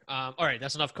sure. All right,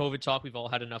 that's enough COVID talk. We've all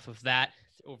had enough of that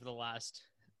over the last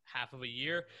half of a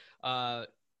year.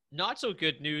 Not so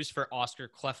good news for Oscar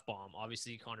Klefbom.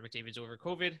 Obviously, Connor McDavid's over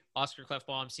COVID. Oscar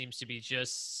Klefbom seems to be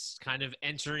just kind of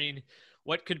entering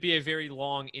what could be a very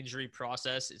long injury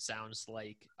process. It sounds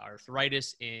like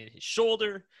arthritis in his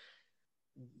shoulder.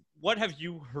 What have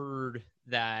you heard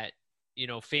that,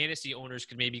 fantasy owners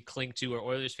could maybe cling to, or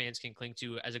Oilers fans can cling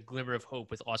to as a glimmer of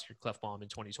hope with Oscar Klefbom in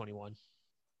 2021?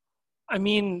 I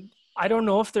mean, I don't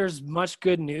know if there's much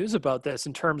good news about this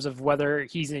in terms of whether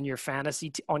he's in your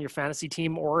on your fantasy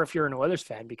team or if you're an Oilers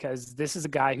fan, because this is a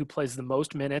guy who plays the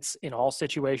most minutes in all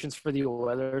situations for the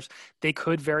Oilers. They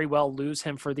could very well lose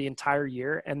him for the entire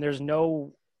year, and there's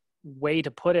no way to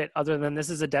put it other than this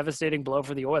is a devastating blow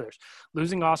for the Oilers.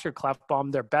 Losing Oscar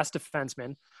Klefbom, their best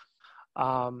defenseman.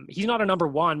 He's not a number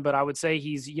one, but I would say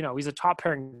he's a top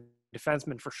pairing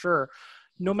defenseman for sure.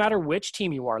 No matter which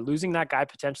team you are, losing that guy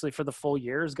potentially for the full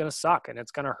year is going to suck, and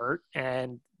it's going to hurt,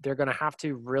 and they're going to have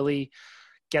to really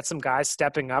get some guys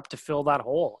stepping up to fill that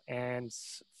hole. And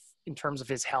in terms of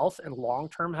his health and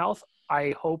long-term health,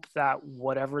 I hope that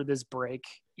whatever this break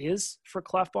is for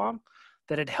Klefbom,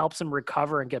 that it helps him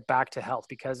recover and get back to health,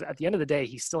 because at the end of the day,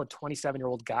 he's still a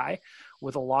 27-year-old guy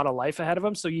with a lot of life ahead of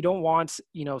him. So you don't want,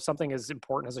 something as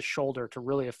important as a shoulder to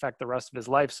really affect the rest of his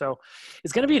life. So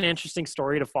it's going to be an interesting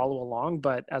story to follow along,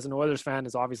 but as an Oilers fan,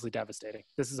 it's obviously devastating.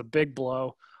 This is a big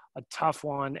blow, a tough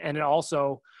one. And it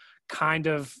also kind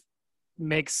of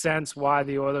makes sense why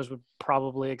the Oilers would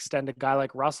probably extend a guy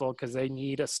like Russell, because they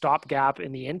need a stopgap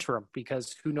in the interim,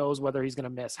 because who knows whether he's going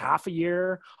to miss half a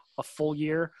year, a full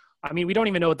year. I mean, we don't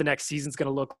even know what the next season's going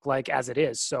to look like as it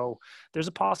is. So there's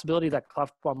a possibility that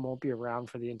Klefbom won't be around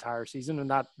for the entire season, and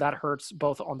that hurts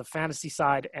both on the fantasy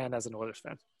side and as an Oilers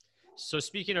fan. So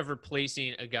speaking of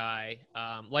replacing a guy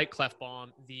like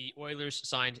Klefbom, the Oilers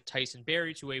signed Tyson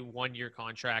Barrie to a 1-year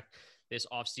contract this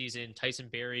offseason. Tyson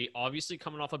Barrie, obviously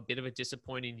coming off a bit of a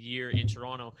disappointing year in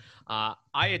Toronto. I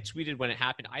had tweeted when it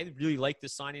happened, I really like the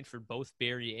signing for both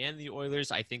Barrie and the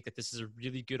Oilers. I think that this is a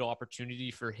really good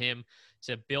opportunity for him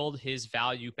to build his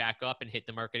value back up and hit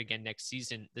the market again next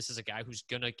season. This is a guy who's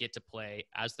going to get to play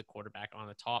as the quarterback on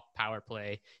a top power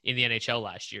play in the NHL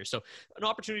last year. So an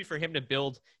opportunity for him to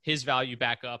build his value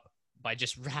back up by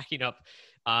just racking up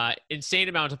insane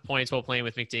amount of points while playing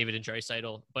with McDavid and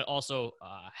Draisaitl, but also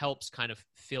helps kind of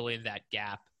fill in that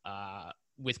gap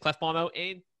with Klefbom out,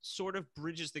 and sort of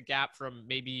bridges the gap from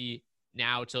maybe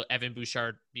now to Evan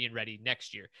Bouchard being ready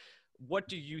next year. What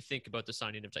do you think about the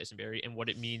signing of Tyson Barrie and what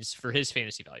it means for his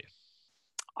fantasy value?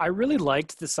 I really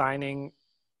liked the signing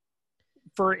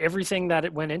for everything that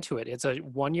it went into it. It's a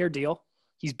 1-year deal.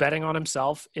 He's betting on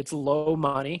himself. It's low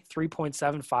money,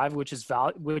 3.75,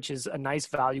 which is a nice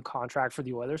value contract for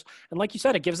the Oilers. And like you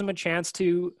said, it gives him a chance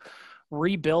to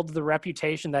rebuild the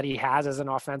reputation that he has as an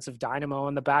offensive dynamo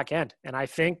on the back end. And I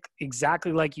think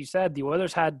exactly like you said, the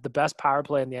Oilers had the best power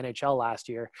play in the NHL last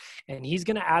year, and he's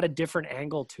going to add a different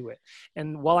angle to it.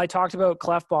 And while I talked about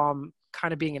Klefbom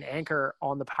kind of being an anchor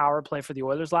on the power play for the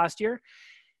Oilers last year,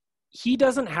 he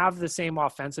doesn't have the same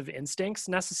offensive instincts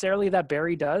necessarily that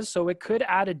Barrie does. So it could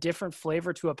add a different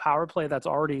flavor to a power play that's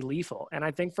already lethal. And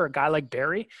I think for a guy like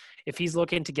Barrie, if he's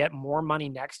looking to get more money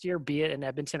next year, be it in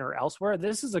Edmonton or elsewhere,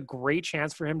 this is a great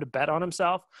chance for him to bet on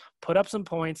himself, put up some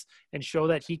points, and show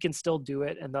that he can still do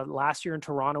it. And the last year in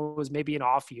Toronto was maybe an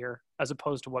off year as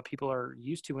opposed to what people are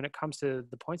used to when it comes to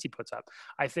the points he puts up.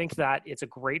 I think that it's a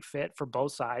great fit for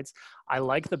both sides. I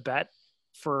like the bet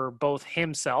for both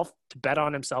himself to bet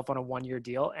on himself on a 1-year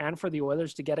deal, and for the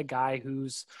Oilers to get a guy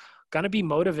who's going to be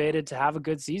motivated to have a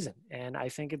good season. And I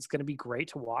think it's going to be great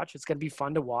to watch. It's going to be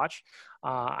fun to watch.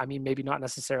 I mean, maybe not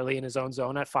necessarily in his own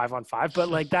zone at 5-on-5,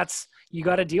 but you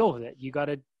got to deal with it. You got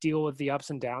to deal with the ups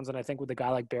and downs. And I think with a guy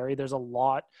like Barrie, there's a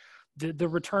lot, the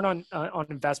return on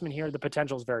investment here, the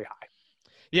potential is very high.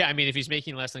 Yeah. I mean, if he's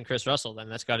making less than Chris Russell, then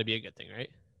that's got to be a good thing, right?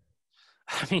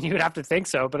 I mean, you would have to think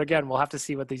so. But again, we'll have to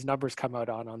see what these numbers come out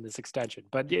on this extension.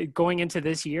 But going into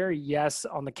this year, yes,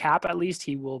 on the cap, at least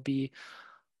he will be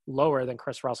lower than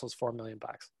Chris Russell's $4 million.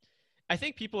 I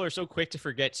think people are so quick to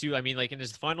forget too. I mean, like in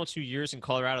his final 2 years in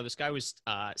Colorado, this guy was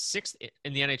 6th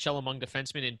in the NHL among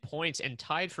defensemen in points and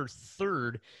tied for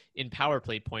 3rd in power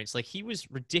play points. Like, he was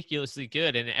ridiculously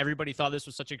good, and everybody thought this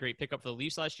was such a great pickup for the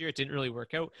Leafs last year. It didn't really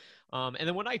work out. And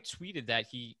then when I tweeted that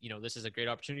this is a great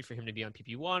opportunity for him to be on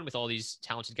PP1 with all these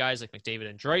talented guys like McDavid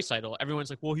and Draisaitl, everyone's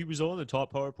like, well, he was on the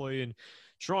top power play in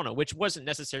Toronto, which wasn't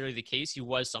necessarily the case. He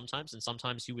was sometimes, and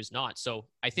sometimes he was not. So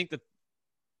I think that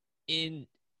in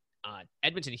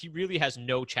Edmonton, he really has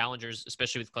no challengers,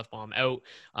 especially with Klefbom out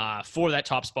for that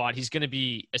top spot. He's going to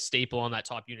be a staple on that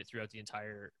top unit throughout the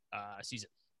entire season,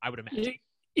 I would imagine.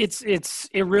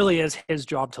 It really is his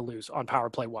job to lose on power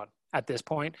play 1 at this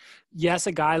point. Yes,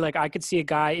 I could see a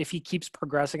guy, if he keeps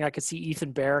progressing, I could see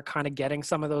Ethan Bear kind of getting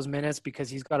some of those minutes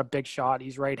because he's got a big shot.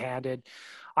 He's right-handed.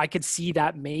 I could see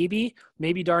that maybe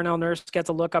Darnell Nurse gets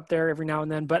a look up there every now and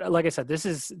then. But like I said, this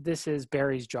is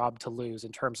Barrie's job to lose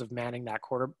in terms of manning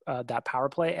that power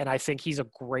play. And I think he's a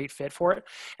great fit for it.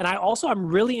 And I'm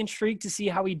really intrigued to see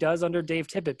how he does under Dave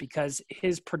Tippett, because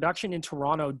his production in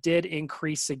Toronto did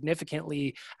increase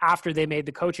significantly after they made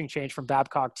the coaching change from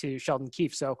Babcock to Sheldon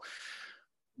Keefe. So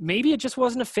maybe it just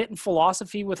wasn't a fit in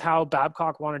philosophy with how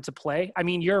Babcock wanted to play. I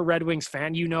mean, you're a Red Wings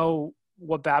fan, you know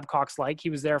what Babcock's like.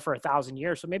 He was there for 1,000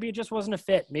 years. So maybe it just wasn't a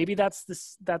fit. Maybe that's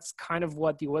kind of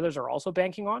what the Oilers are also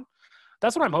banking on.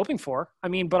 That's what I'm hoping for. I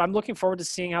mean, but I'm looking forward to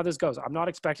seeing how this goes. I'm not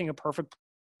expecting a perfect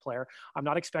player. I'm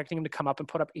not expecting him to come up and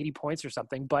put up 80 points or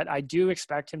something, but I do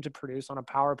expect him to produce on a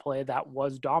power play that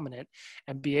was dominant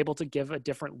and be able to give a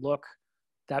different look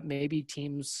that maybe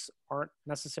teams aren't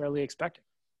necessarily expecting.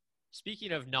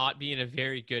 Speaking of not being a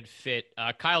very good fit,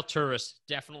 Kyle Turris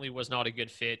definitely was not a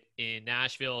good fit in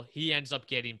Nashville. He ends up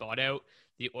getting bought out.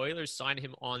 the Oilers signed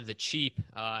him on the cheap.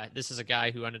 This is a guy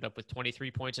who ended up with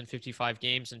 23 points in 55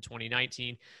 games in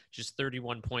 2019, just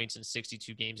 31 points in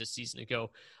 62 games a season ago.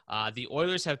 The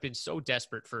Oilers have been so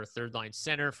desperate for a third-line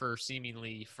center for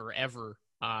seemingly forever.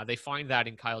 They find that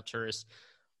in Kyle Turris.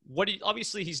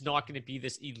 Obviously, he's not going to be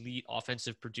this elite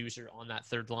offensive producer on that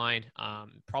third line.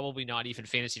 Probably not even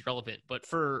fantasy relevant. But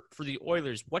for the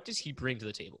Oilers, what does he bring to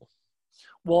the table?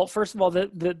 Well, first of all,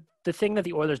 the thing that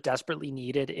the Oilers desperately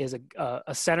needed is a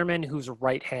centerman who's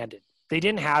right-handed. They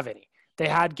didn't have any. They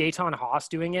had Gaetan Haas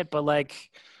doing it, but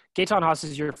Gaetan Haas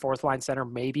is your fourth-line center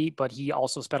maybe, but he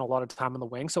also spent a lot of time on the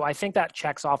wing. So I think that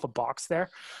checks off a box there.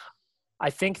 I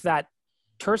think that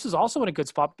Turris is also in a good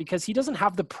spot because he doesn't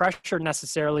have the pressure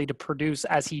necessarily to produce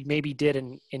as he maybe did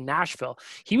in Nashville.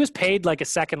 He was paid like a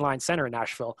second-line center in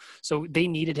Nashville, so they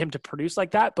needed him to produce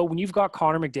like that. But when you've got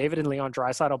Connor McDavid and Leon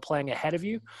Draisaitl playing ahead of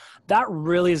you, that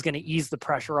really is going to ease the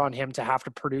pressure on him to have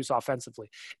to produce offensively.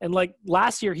 And like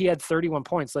last year, he had 31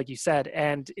 points, like you said.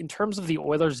 And in terms of the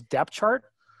Oilers' depth chart,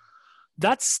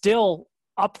 that's still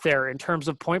up there in terms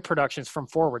of point productions from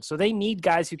forward. So they need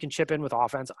guys who can chip in with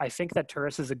offense. I think that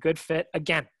Turris is a good fit.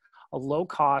 Again, a low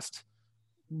cost,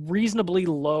 reasonably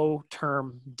low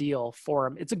term deal for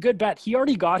him. It's a good bet. He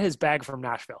already got his bag from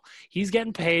Nashville. He's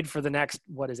getting paid for the next,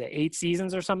 8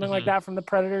 seasons or something like that from the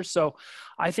Predators. So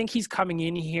I think he's coming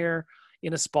in here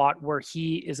in a spot where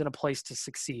he is in a place to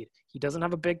succeed. He doesn't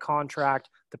have a big contract.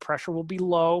 The pressure will be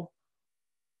low.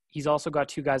 He's also got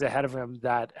 2 guys ahead of him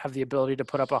that have the ability to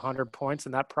put up 100 points,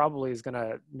 and that probably is going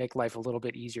to make life a little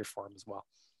bit easier for him as well.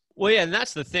 Well, yeah, and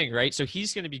that's the thing, right? So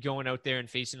he's going to be going out there and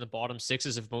facing the bottom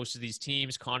sixes of most of these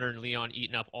teams. Connor and Leon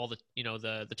eating up all the,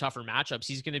 the tougher matchups.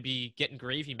 He's going to be getting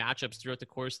gravy matchups throughout the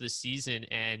course of the season,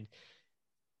 and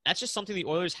that's just something the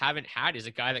Oilers haven't had, is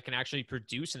a guy that can actually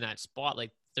produce in that spot.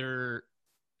 Like their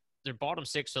bottom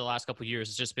six for the last couple of years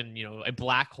has just been, a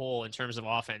black hole in terms of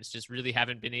offense. Just really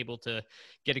haven't been able to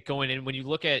get it going. And when you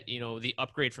look at, the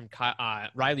upgrade from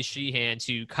Riley Sheahan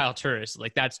to Kyle Turris,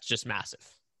 that's just massive.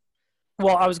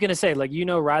 Well, I was going to say, Riley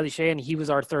Sheahan, he was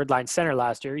our third line center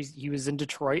last year. He was in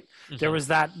Detroit. Mm-hmm. There was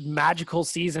that magical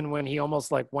season when he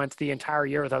almost went the entire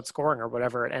year without scoring or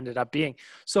whatever it ended up being.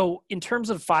 So in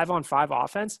terms of 5-on-5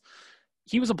 offense,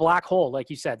 he was a black hole,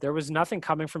 like you said. There was nothing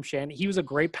coming from Shannon. He was a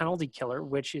great penalty killer,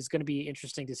 which is going to be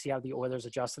interesting to see how the Oilers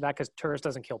adjust to that because Turris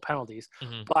doesn't kill penalties.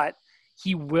 Mm-hmm. But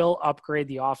he will upgrade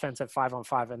the offense at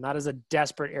 5-on-5, and that is a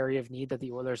desperate area of need that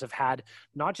the Oilers have had,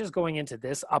 not just going into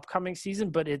this upcoming season,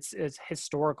 but it's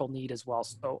historical need as well.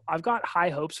 So I've got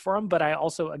high hopes for him, but I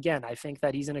also, again, I think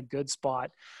that he's in a good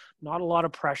spot. Not a lot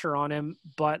of pressure on him,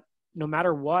 but no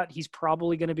matter what, he's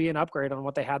probably going to be an upgrade on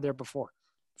what they had there before.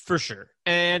 For sure.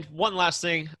 And one last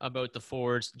thing about the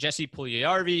forwards, Jesse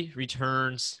Puljujärvi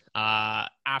returns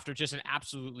after just an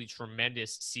absolutely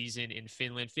tremendous season in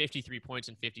Finland, 53 points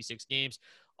in 56 games,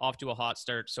 off to a hot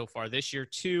start so far this year,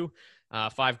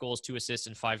 5 goals, 2 assists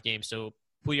in 5 games. So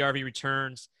Puljujärvi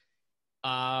returns.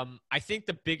 I think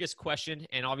the biggest question,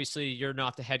 and obviously you're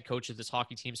not the head coach of this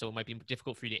hockey team, so it might be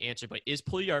difficult for you to answer, but is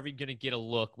Puljujärvi going to get a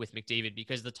look with McDavid?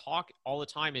 Because the talk all the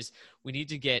time is we need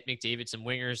to get McDavid some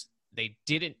wingers. They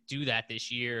didn't do that this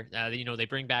year. They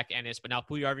bring back Ennis, but now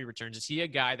Puljujärvi returns. Is he a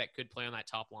guy that could play on that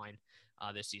top line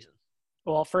this season?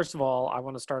 Well, first of all, I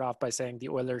want to start off by saying the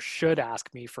Oilers should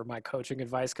ask me for my coaching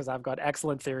advice because I've got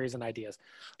excellent theories and ideas.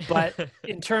 But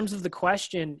in terms of the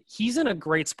question, he's in a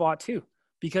great spot too,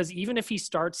 because even if he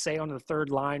starts, say, on the third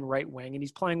line right wing and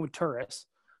he's playing with Turris,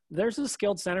 there's a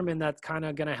skilled centerman that's kind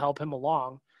of going to help him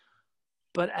along.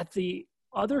 But at the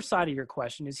other side of your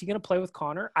question, is he going to play with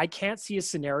Connor? I can't see a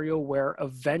scenario where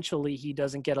eventually he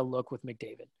doesn't get a look with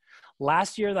McDavid.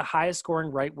 Last year, the highest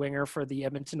scoring right winger for the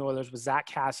Edmonton Oilers was Zach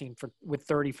Kassian with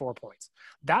 34 points.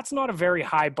 That's not a very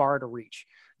high bar to reach.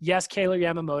 Yes, Kailer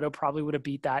Yamamoto probably would have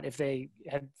beat that if they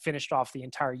had finished off the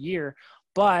entire year,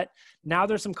 but now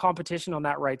there's some competition on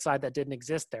that right side that didn't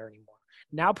exist there anymore.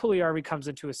 Now Puljujärvi comes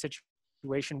into a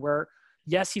situation where,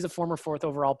 yes, he's a former 4th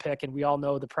overall pick, and we all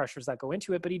know the pressures that go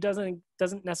into it, but he doesn't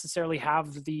necessarily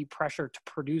have the pressure to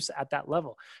produce at that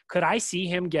level. Could I see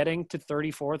him getting to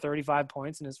 34, 35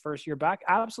 points in his first year back?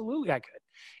 Absolutely, I could.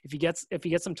 If he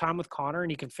gets some time with Connor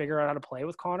and he can figure out how to play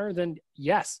with Connor, then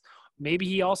yes, maybe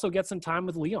he also gets some time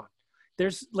with Leon.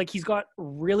 He's got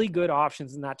really good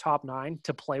options in that top 9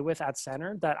 to play with at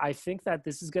center that I think that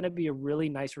this is going to be a really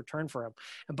nice return for him.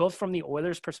 And both from the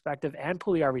Oilers' perspective and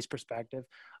Puljujärvi's perspective,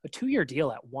 a 2-year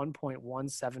deal at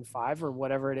 1.175 or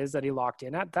whatever it is that he locked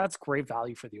in at, that's great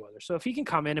value for the Oilers. So if he can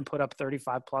come in and put up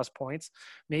 35 plus points,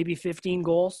 maybe 15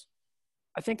 goals,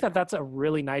 I think that that's a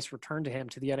really nice return to him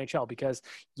to the NHL because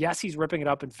yes, he's ripping it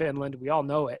up in Finland. We all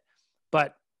know it,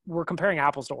 but we're comparing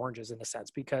apples to oranges in a sense,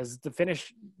 because the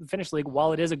Finnish league,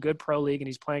 while it is a good pro league and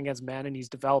he's playing against men and he's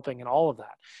developing and all of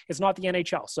that, it's not the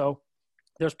NHL. So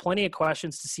there's plenty of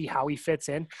questions to see how he fits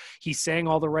in. He's saying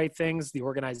all the right things. The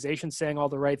organization's saying all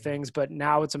the right things, but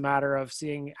now it's a matter of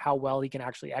seeing how well he can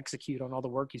actually execute on all the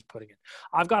work he's putting in.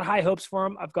 I've got high hopes for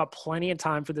him. I've got plenty of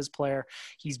time for this player.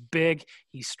 He's big,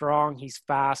 he's strong, he's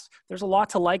fast. There's a lot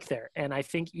to like there. And I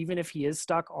think even if he is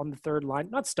stuck on the third line,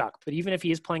 not stuck, but even if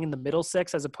he is playing in the middle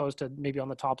six, as opposed to maybe on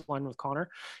the top line with Connor,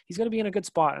 he's going to be in a good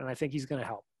spot. And I think he's going to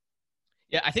help.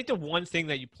 Yeah. I think the one thing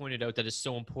that you pointed out that is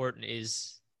so important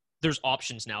is there's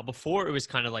options now. Before it was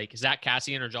kind of like Zach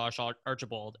Kassian or Josh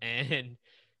Archibald, and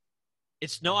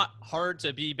it's not hard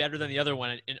to be better than the other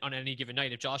one on any given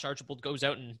night. If Josh Archibald goes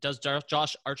out and does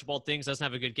Josh Archibald things, doesn't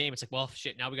have a good game, it's like, well,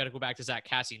 shit, now we got to go back to Zach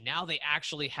Kassian. Now they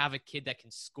actually have a kid that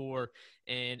can score,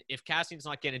 and if Kassian's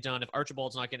not getting it done, if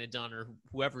Archibald's not getting it done, or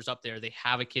whoever's up there, they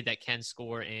have a kid that can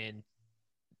score and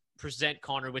present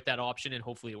Connor with that option, and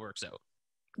hopefully it works out.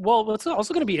 Well, what's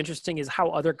also going to be interesting is how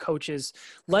other coaches,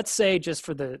 let's say just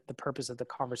for the purpose of the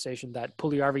conversation, that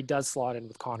Puljujarvi does slot in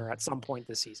with Connor at some point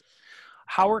this season.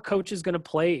 How are coaches going to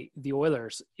play the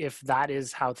Oilers if that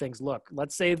is how things look?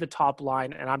 Let's say the top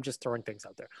line, and I'm just throwing things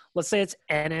out there. Let's say it's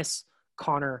Ennis,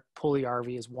 Connor,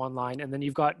 Puljujarvi is one line, and then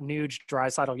you've got Nuge,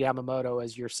 Draisaitl, Yamamoto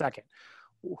as your second.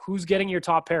 Who's getting your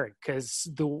top pairing? Because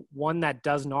the one that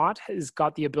does not has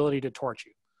got the ability to torch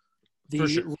you. The For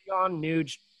sure. Leon,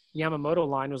 Nuge, Yamamoto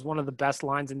line was one of the best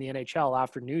lines in the NHL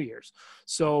after New Year's.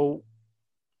 So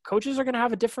coaches are going to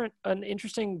have an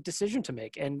interesting decision to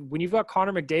make. And when you've got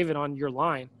Connor McDavid on your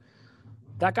line,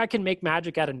 that guy can make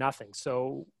magic out of nothing.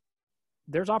 So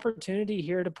there's opportunity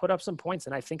here to put up some points.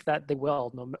 And I think that they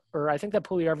will, I think that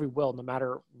Puljujarvi will, no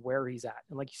matter where he's at.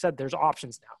 And like you said, there's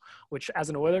options now, which as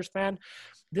an Oilers fan,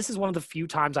 this is one of the few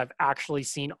times I've actually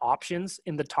seen options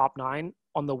in the top 9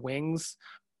 on the wings.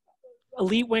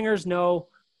 Elite wingers, no.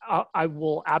 I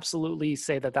will absolutely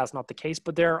say that that's not the case,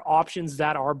 but there are options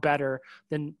that are better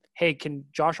than, hey, can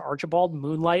Josh Archibald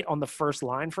moonlight on the first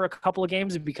line for a couple of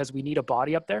games because we need a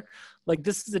body up there? Like,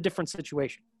 this is a different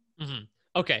situation. Mm-hmm.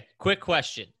 Okay, quick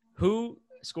question. Who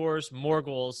scores more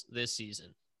goals this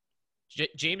season?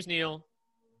 James Neal,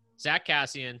 Zach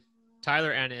Kassian,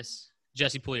 Tyler Ennis,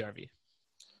 Jesse Puljujarvi?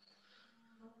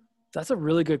 That's a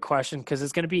really good question, because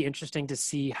it's going to be interesting to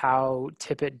see how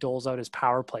Tippett doles out his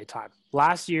power play time.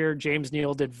 Last year, James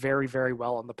Neal did very, very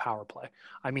well on the power play.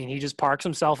 I mean, he just parks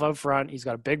himself out front. He's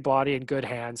got a big body and good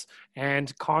hands,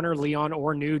 and Connor, Leon,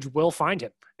 or Nuge will find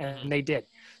him, and they did.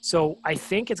 So I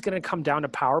think it's going to come down to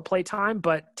power play time,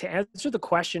 but to answer the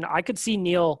question, I could see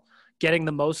Neal getting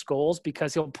the most goals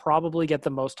because he'll probably get the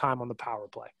most time on the power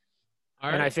play.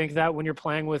 Right. And I think that when you're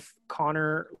playing with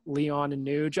Connor, Leon, and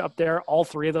Nuge up there, all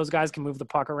three of those guys can move the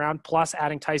puck around, plus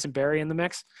adding Tyson Barrie in the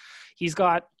mix. He's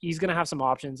going to have some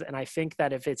options, and I think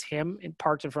that if it's him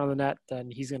parked in front of the net, then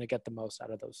he's going to get the most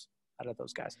out of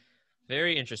those guys.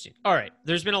 Very interesting. All right.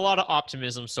 There's been a lot of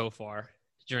optimism so far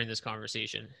during this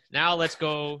conversation. Now let's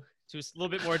go to a little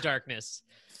bit more darkness.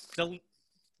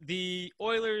 The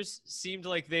Oilers seemed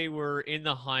like they were in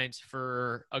the hunt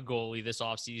for a goalie this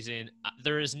offseason.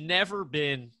 There has never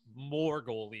been more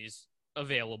goalies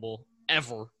available,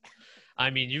 ever.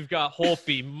 I mean, you've got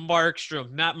Holtby,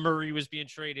 Markstrom, Matt Murray was being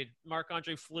traded,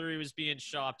 Marc-Andre Fleury was being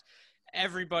shopped.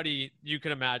 Everybody you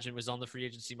could imagine was on the free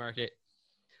agency market.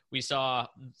 We saw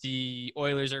the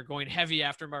Oilers are going heavy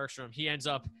after Markstrom. He ends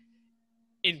up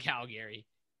in Calgary.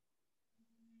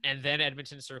 And then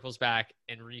Edmonton circles back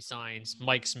and re-signs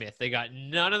Mike Smith. They got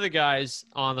none of the guys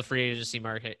on the free agency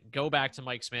market. Go back to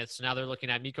Mike Smith. So now they're looking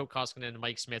at Mikko Koskinen and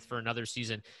Mike Smith for another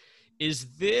season. Is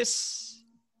this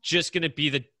just going to be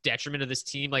the detriment of this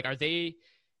team? Like,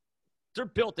 they're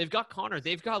built. They've got Connor.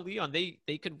 They've got Leon.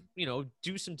 They could,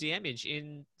 do some damage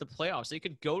in the playoffs. They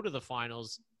could go to the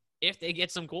finals if they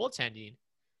get some goaltending.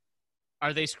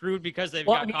 Are they screwed because they've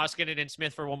got Koskinen and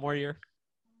Smith for one more year?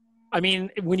 I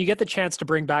mean, when you get the chance to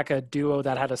bring back a duo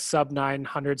that had a sub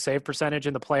 900 save percentage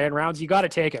in the play-in rounds, you got to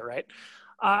take it, right?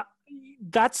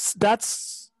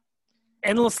 That's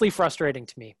endlessly frustrating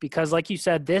to me because, like you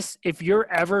said, if you're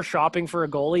ever shopping for a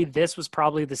goalie, this was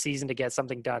probably the season to get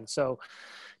something done. So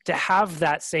to have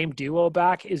that same duo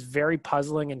back is very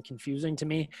puzzling and confusing to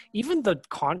me. Even the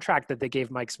contract that they gave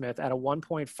Mike Smith at a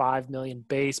 $1.5 million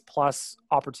base plus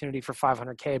opportunity for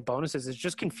 $500K bonuses is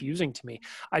just confusing to me.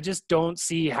 I just don't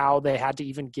see how they had to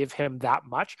even give him that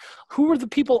much. Who are the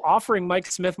people offering Mike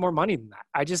Smith more money than that?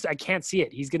 I can't see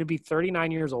it. He's going to be 39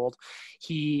 years old.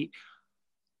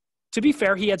 To be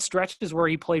fair, he had stretches where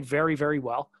he played very, very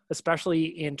well, especially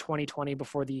in 2020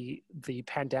 before the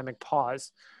pandemic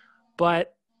pause.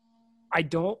 But I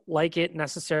don't like it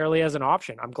necessarily as an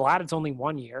option. I'm glad it's only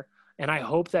 1 year. And I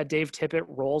hope that Dave Tippett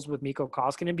rolls with Mikko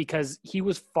Koskinen because he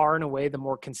was far and away the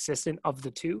more consistent of the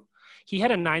two. He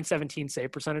had a .917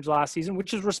 save percentage last season,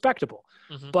 which is respectable.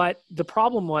 Mm-hmm. But the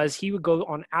problem was he would go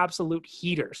on absolute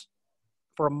heaters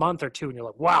for a month or two. And you're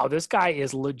like, wow, this guy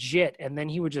is legit. And then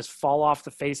he would just fall off the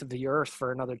face of the earth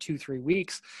for another 2-3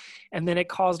 weeks. And then it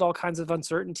caused all kinds of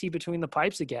uncertainty between the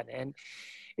pipes again. And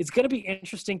it's going to be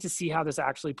interesting to see how this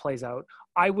actually plays out.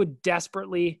 I would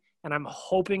desperately, and I'm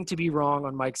hoping to be wrong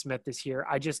on Mike Smith this year.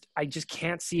 I just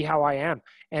can't see how I am.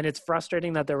 And it's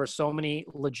frustrating that there were so many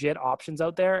legit options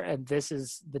out there, and this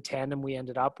is the tandem we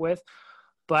ended up with.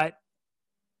 But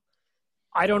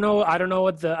I don't know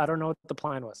what the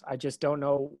plan was. I just don't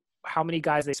know how many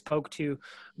guys they spoke to.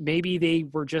 Maybe they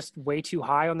were just way too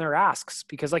high on their asks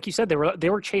because, like you said, they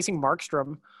were chasing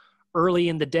Markstrom early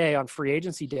in the day on free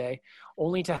agency day,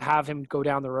 only to have him go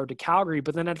down the road to Calgary.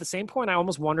 But then at the same point, I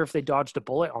almost wonder if they dodged a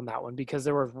bullet on that one because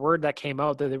there was word that came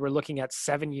out that they were looking at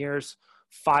 7 years,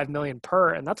 $5 million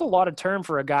per. And that's a lot of term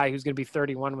for a guy who's going to be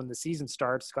 31 when the season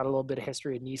starts. Got a little bit of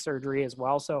history of knee surgery as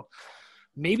well. So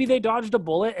maybe they dodged a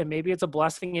bullet and maybe it's a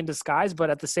blessing in disguise. But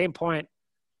at the same point,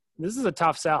 this is a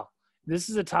tough sell. This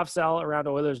is a tough sell around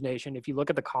Oilers Nation. If you look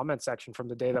at the comment section from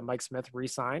the day that Mike Smith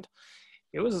re-signed,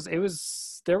 there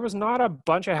was not a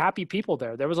bunch of happy people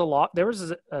there. There was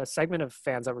a segment of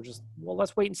fans that were just, well,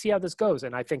 let's wait and see how this goes.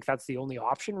 And I think that's the only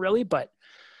option really. But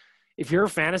if you're a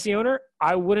fantasy owner,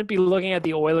 I wouldn't be looking at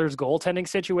the Oilers goaltending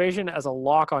situation as a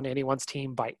lock on anyone's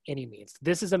team by any means.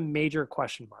 This is a major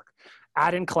question mark.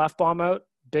 Add in Klefbom out,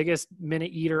 biggest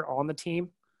minute eater on the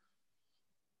team.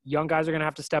 Young guys are going to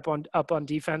have to step up on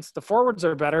defense. The forwards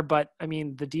are better, but I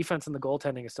mean, the defense and the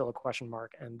goaltending is still a question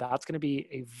mark. And that's going to be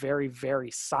a very, very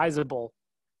sizable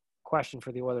question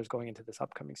for the Oilers going into this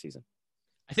upcoming season.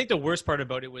 I think the worst part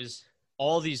about it was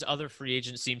all these other free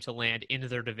agents seem to land into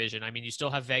their division. I mean, you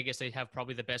still have Vegas. They have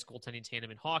probably the best goaltending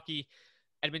tandem in hockey.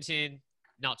 Edmonton,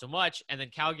 not so much. And then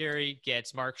Calgary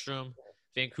gets Markstrom.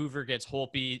 Vancouver gets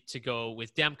Holtby to go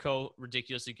with Demko,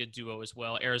 ridiculously good duo as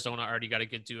well. Arizona already got a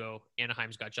good duo.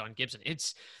 Anaheim's got John Gibson.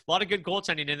 It's a lot of good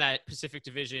goaltending in that Pacific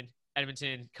Division.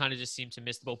 Edmonton kind of just seemed to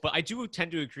miss the boat. But I do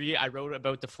tend to agree. I wrote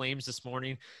about the Flames this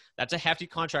morning. That's a hefty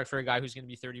contract for a guy who's going to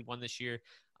be 31 this year.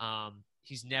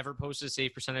 He's never posted a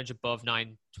save percentage above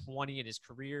 .920 in his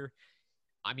career.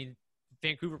 I mean,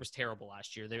 Vancouver was terrible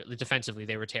last year. Defensively,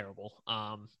 they were terrible.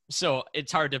 So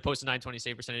it's hard to post a .920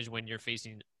 save percentage when you're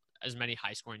facing as many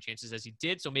high-scoring chances as he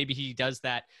did. So maybe he does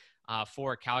that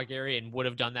for Calgary and would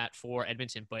have done that for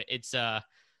Edmonton. But it's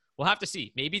we'll have to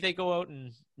see. Maybe they go out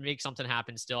and make something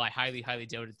happen still. I highly, highly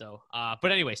doubt it, though.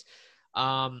 But anyways,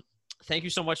 thank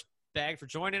you so much, Bag, for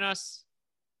joining us.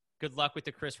 Good luck with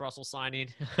the Chris Russell signing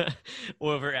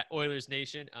over at Oilers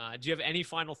Nation. Do you have any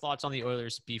final thoughts on the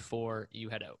Oilers before you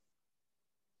head out?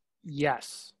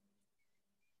 Yes.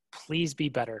 Please be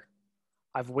better.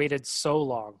 I've waited so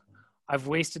long. I've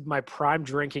wasted my prime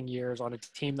drinking years on a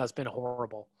team that's been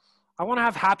horrible. I want to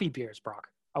have happy beers, Brock.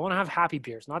 I want to have happy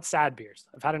beers, not sad beers.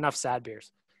 I've had enough sad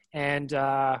beers. And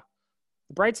the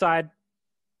bright side,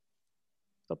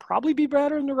 they'll probably be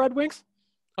better than the Red Wings.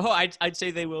 Oh, I'd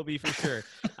say they will be for sure.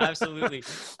 Absolutely.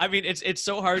 I mean, it's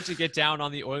so hard to get down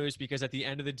on the Oilers because at the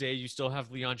end of the day, you still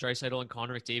have Leon Draisaitl and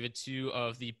Connor McDavid, two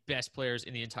of the best players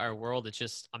in the entire world. It's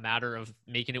just a matter of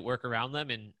making it work around them.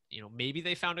 And, you know, maybe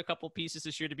they found a couple pieces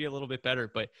this year to be a little bit better,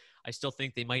 but I still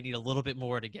think they might need a little bit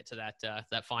more to get to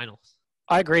that finals.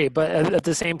 I agree. But at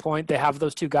the same point, they have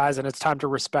those two guys and it's time to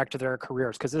respect their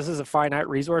careers because this is a finite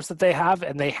resource that they have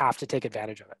and they have to take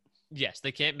advantage of it. Yes,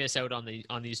 they can't miss out on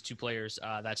these two players,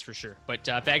 that's for sure. But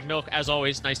Bagged Milk, as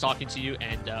always, nice talking to you,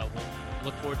 and we'll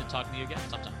look forward to talking to you again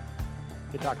sometime.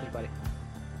 Good talking to you, buddy.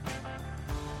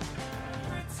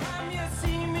 Every time you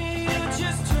see me, you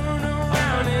just turn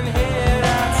around and head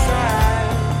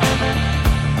outside.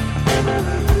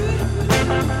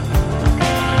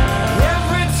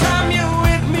 Every time you're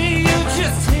with me, you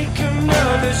just take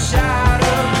another shot of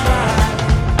mine.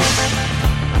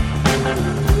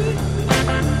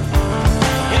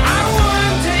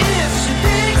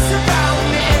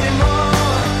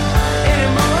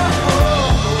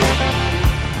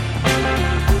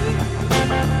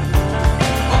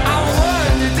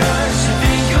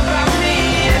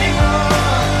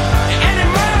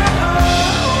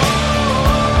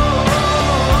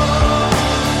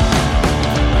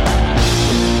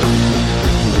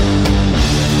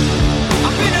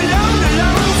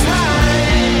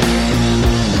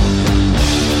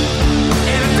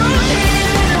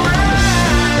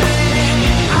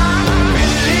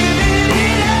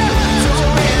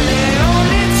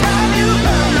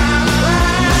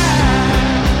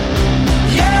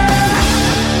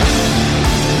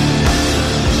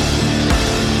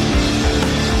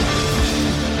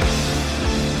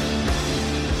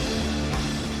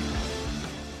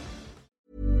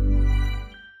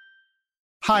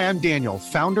 Hi, I'm Daniel,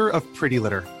 founder of Pretty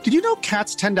Litter. Did you know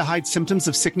cats tend to hide symptoms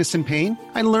of sickness and pain?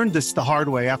 I learned this the hard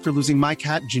way after losing my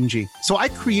cat, Gingy. So I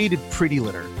created Pretty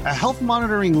Litter, a health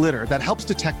monitoring litter that helps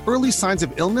detect early signs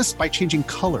of illness by changing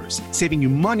colors, saving you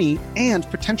money and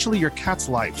potentially your cat's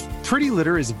life. Pretty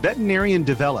Litter is veterinarian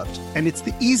developed, and it's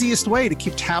the easiest way to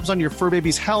keep tabs on your fur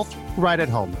baby's health right at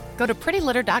home. Go to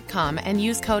prettylitter.com and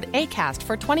use code ACAST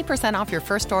for 20% off your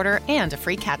first order and a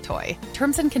free cat toy.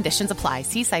 Terms and conditions apply.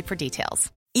 See site for details.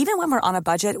 Even when we're on a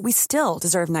budget, we still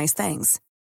deserve nice things.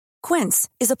 Quince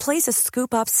is a place to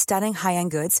scoop up stunning high-end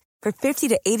goods for 50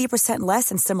 to 80% less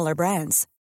than similar brands.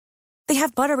 They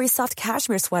have buttery soft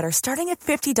cashmere sweaters starting at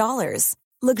 $50,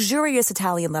 luxurious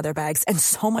Italian leather bags, and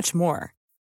so much more.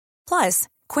 Plus,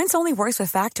 Quince only works with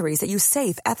factories that use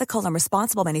safe, ethical, and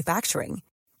responsible manufacturing.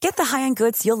 Get the high-end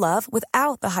goods you'll love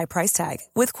without the high price tag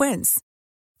with Quince.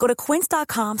 Go to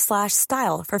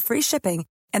quince.com/style for free shipping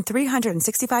and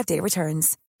 365-day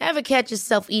returns. Ever catch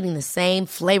yourself eating the same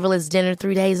flavorless dinner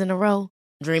 3 days in a row?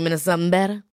 Dreaming of something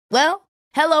better? Well,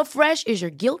 HelloFresh is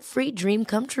your guilt-free dream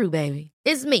come true, baby.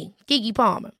 It's me, Keke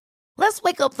Palmer. Let's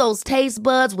wake up those taste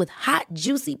buds with hot,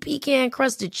 juicy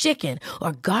pecan-crusted chicken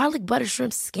or garlic butter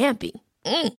shrimp scampi.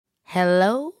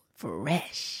 Hello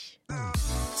Fresh.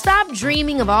 Stop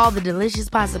dreaming of all the delicious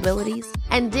possibilities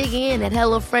and dig in at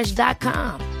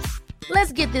HelloFresh.com.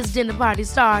 Let's get this dinner party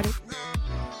started.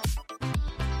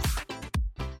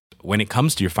 When it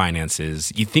comes to your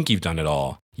finances, you think you've done it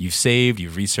all. You've saved,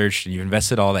 you've researched, and you've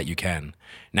invested all that you can.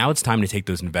 Now it's time to take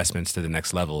those investments to the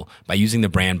next level by using the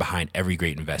brand behind every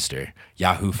great investor,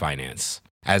 Yahoo Finance.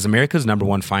 As America's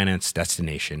 #1 finance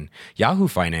destination, Yahoo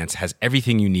Finance has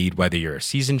everything you need, whether you're a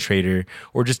seasoned trader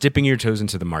or just dipping your toes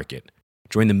into the market.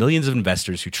 Join the millions of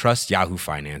investors who trust Yahoo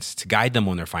Finance to guide them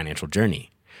on their financial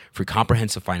journey. For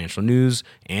comprehensive financial news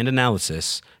and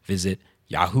analysis, visit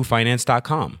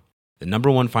yahoofinance.com. The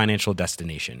 #1 financial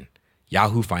destination,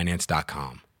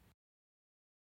 yahoofinance.com.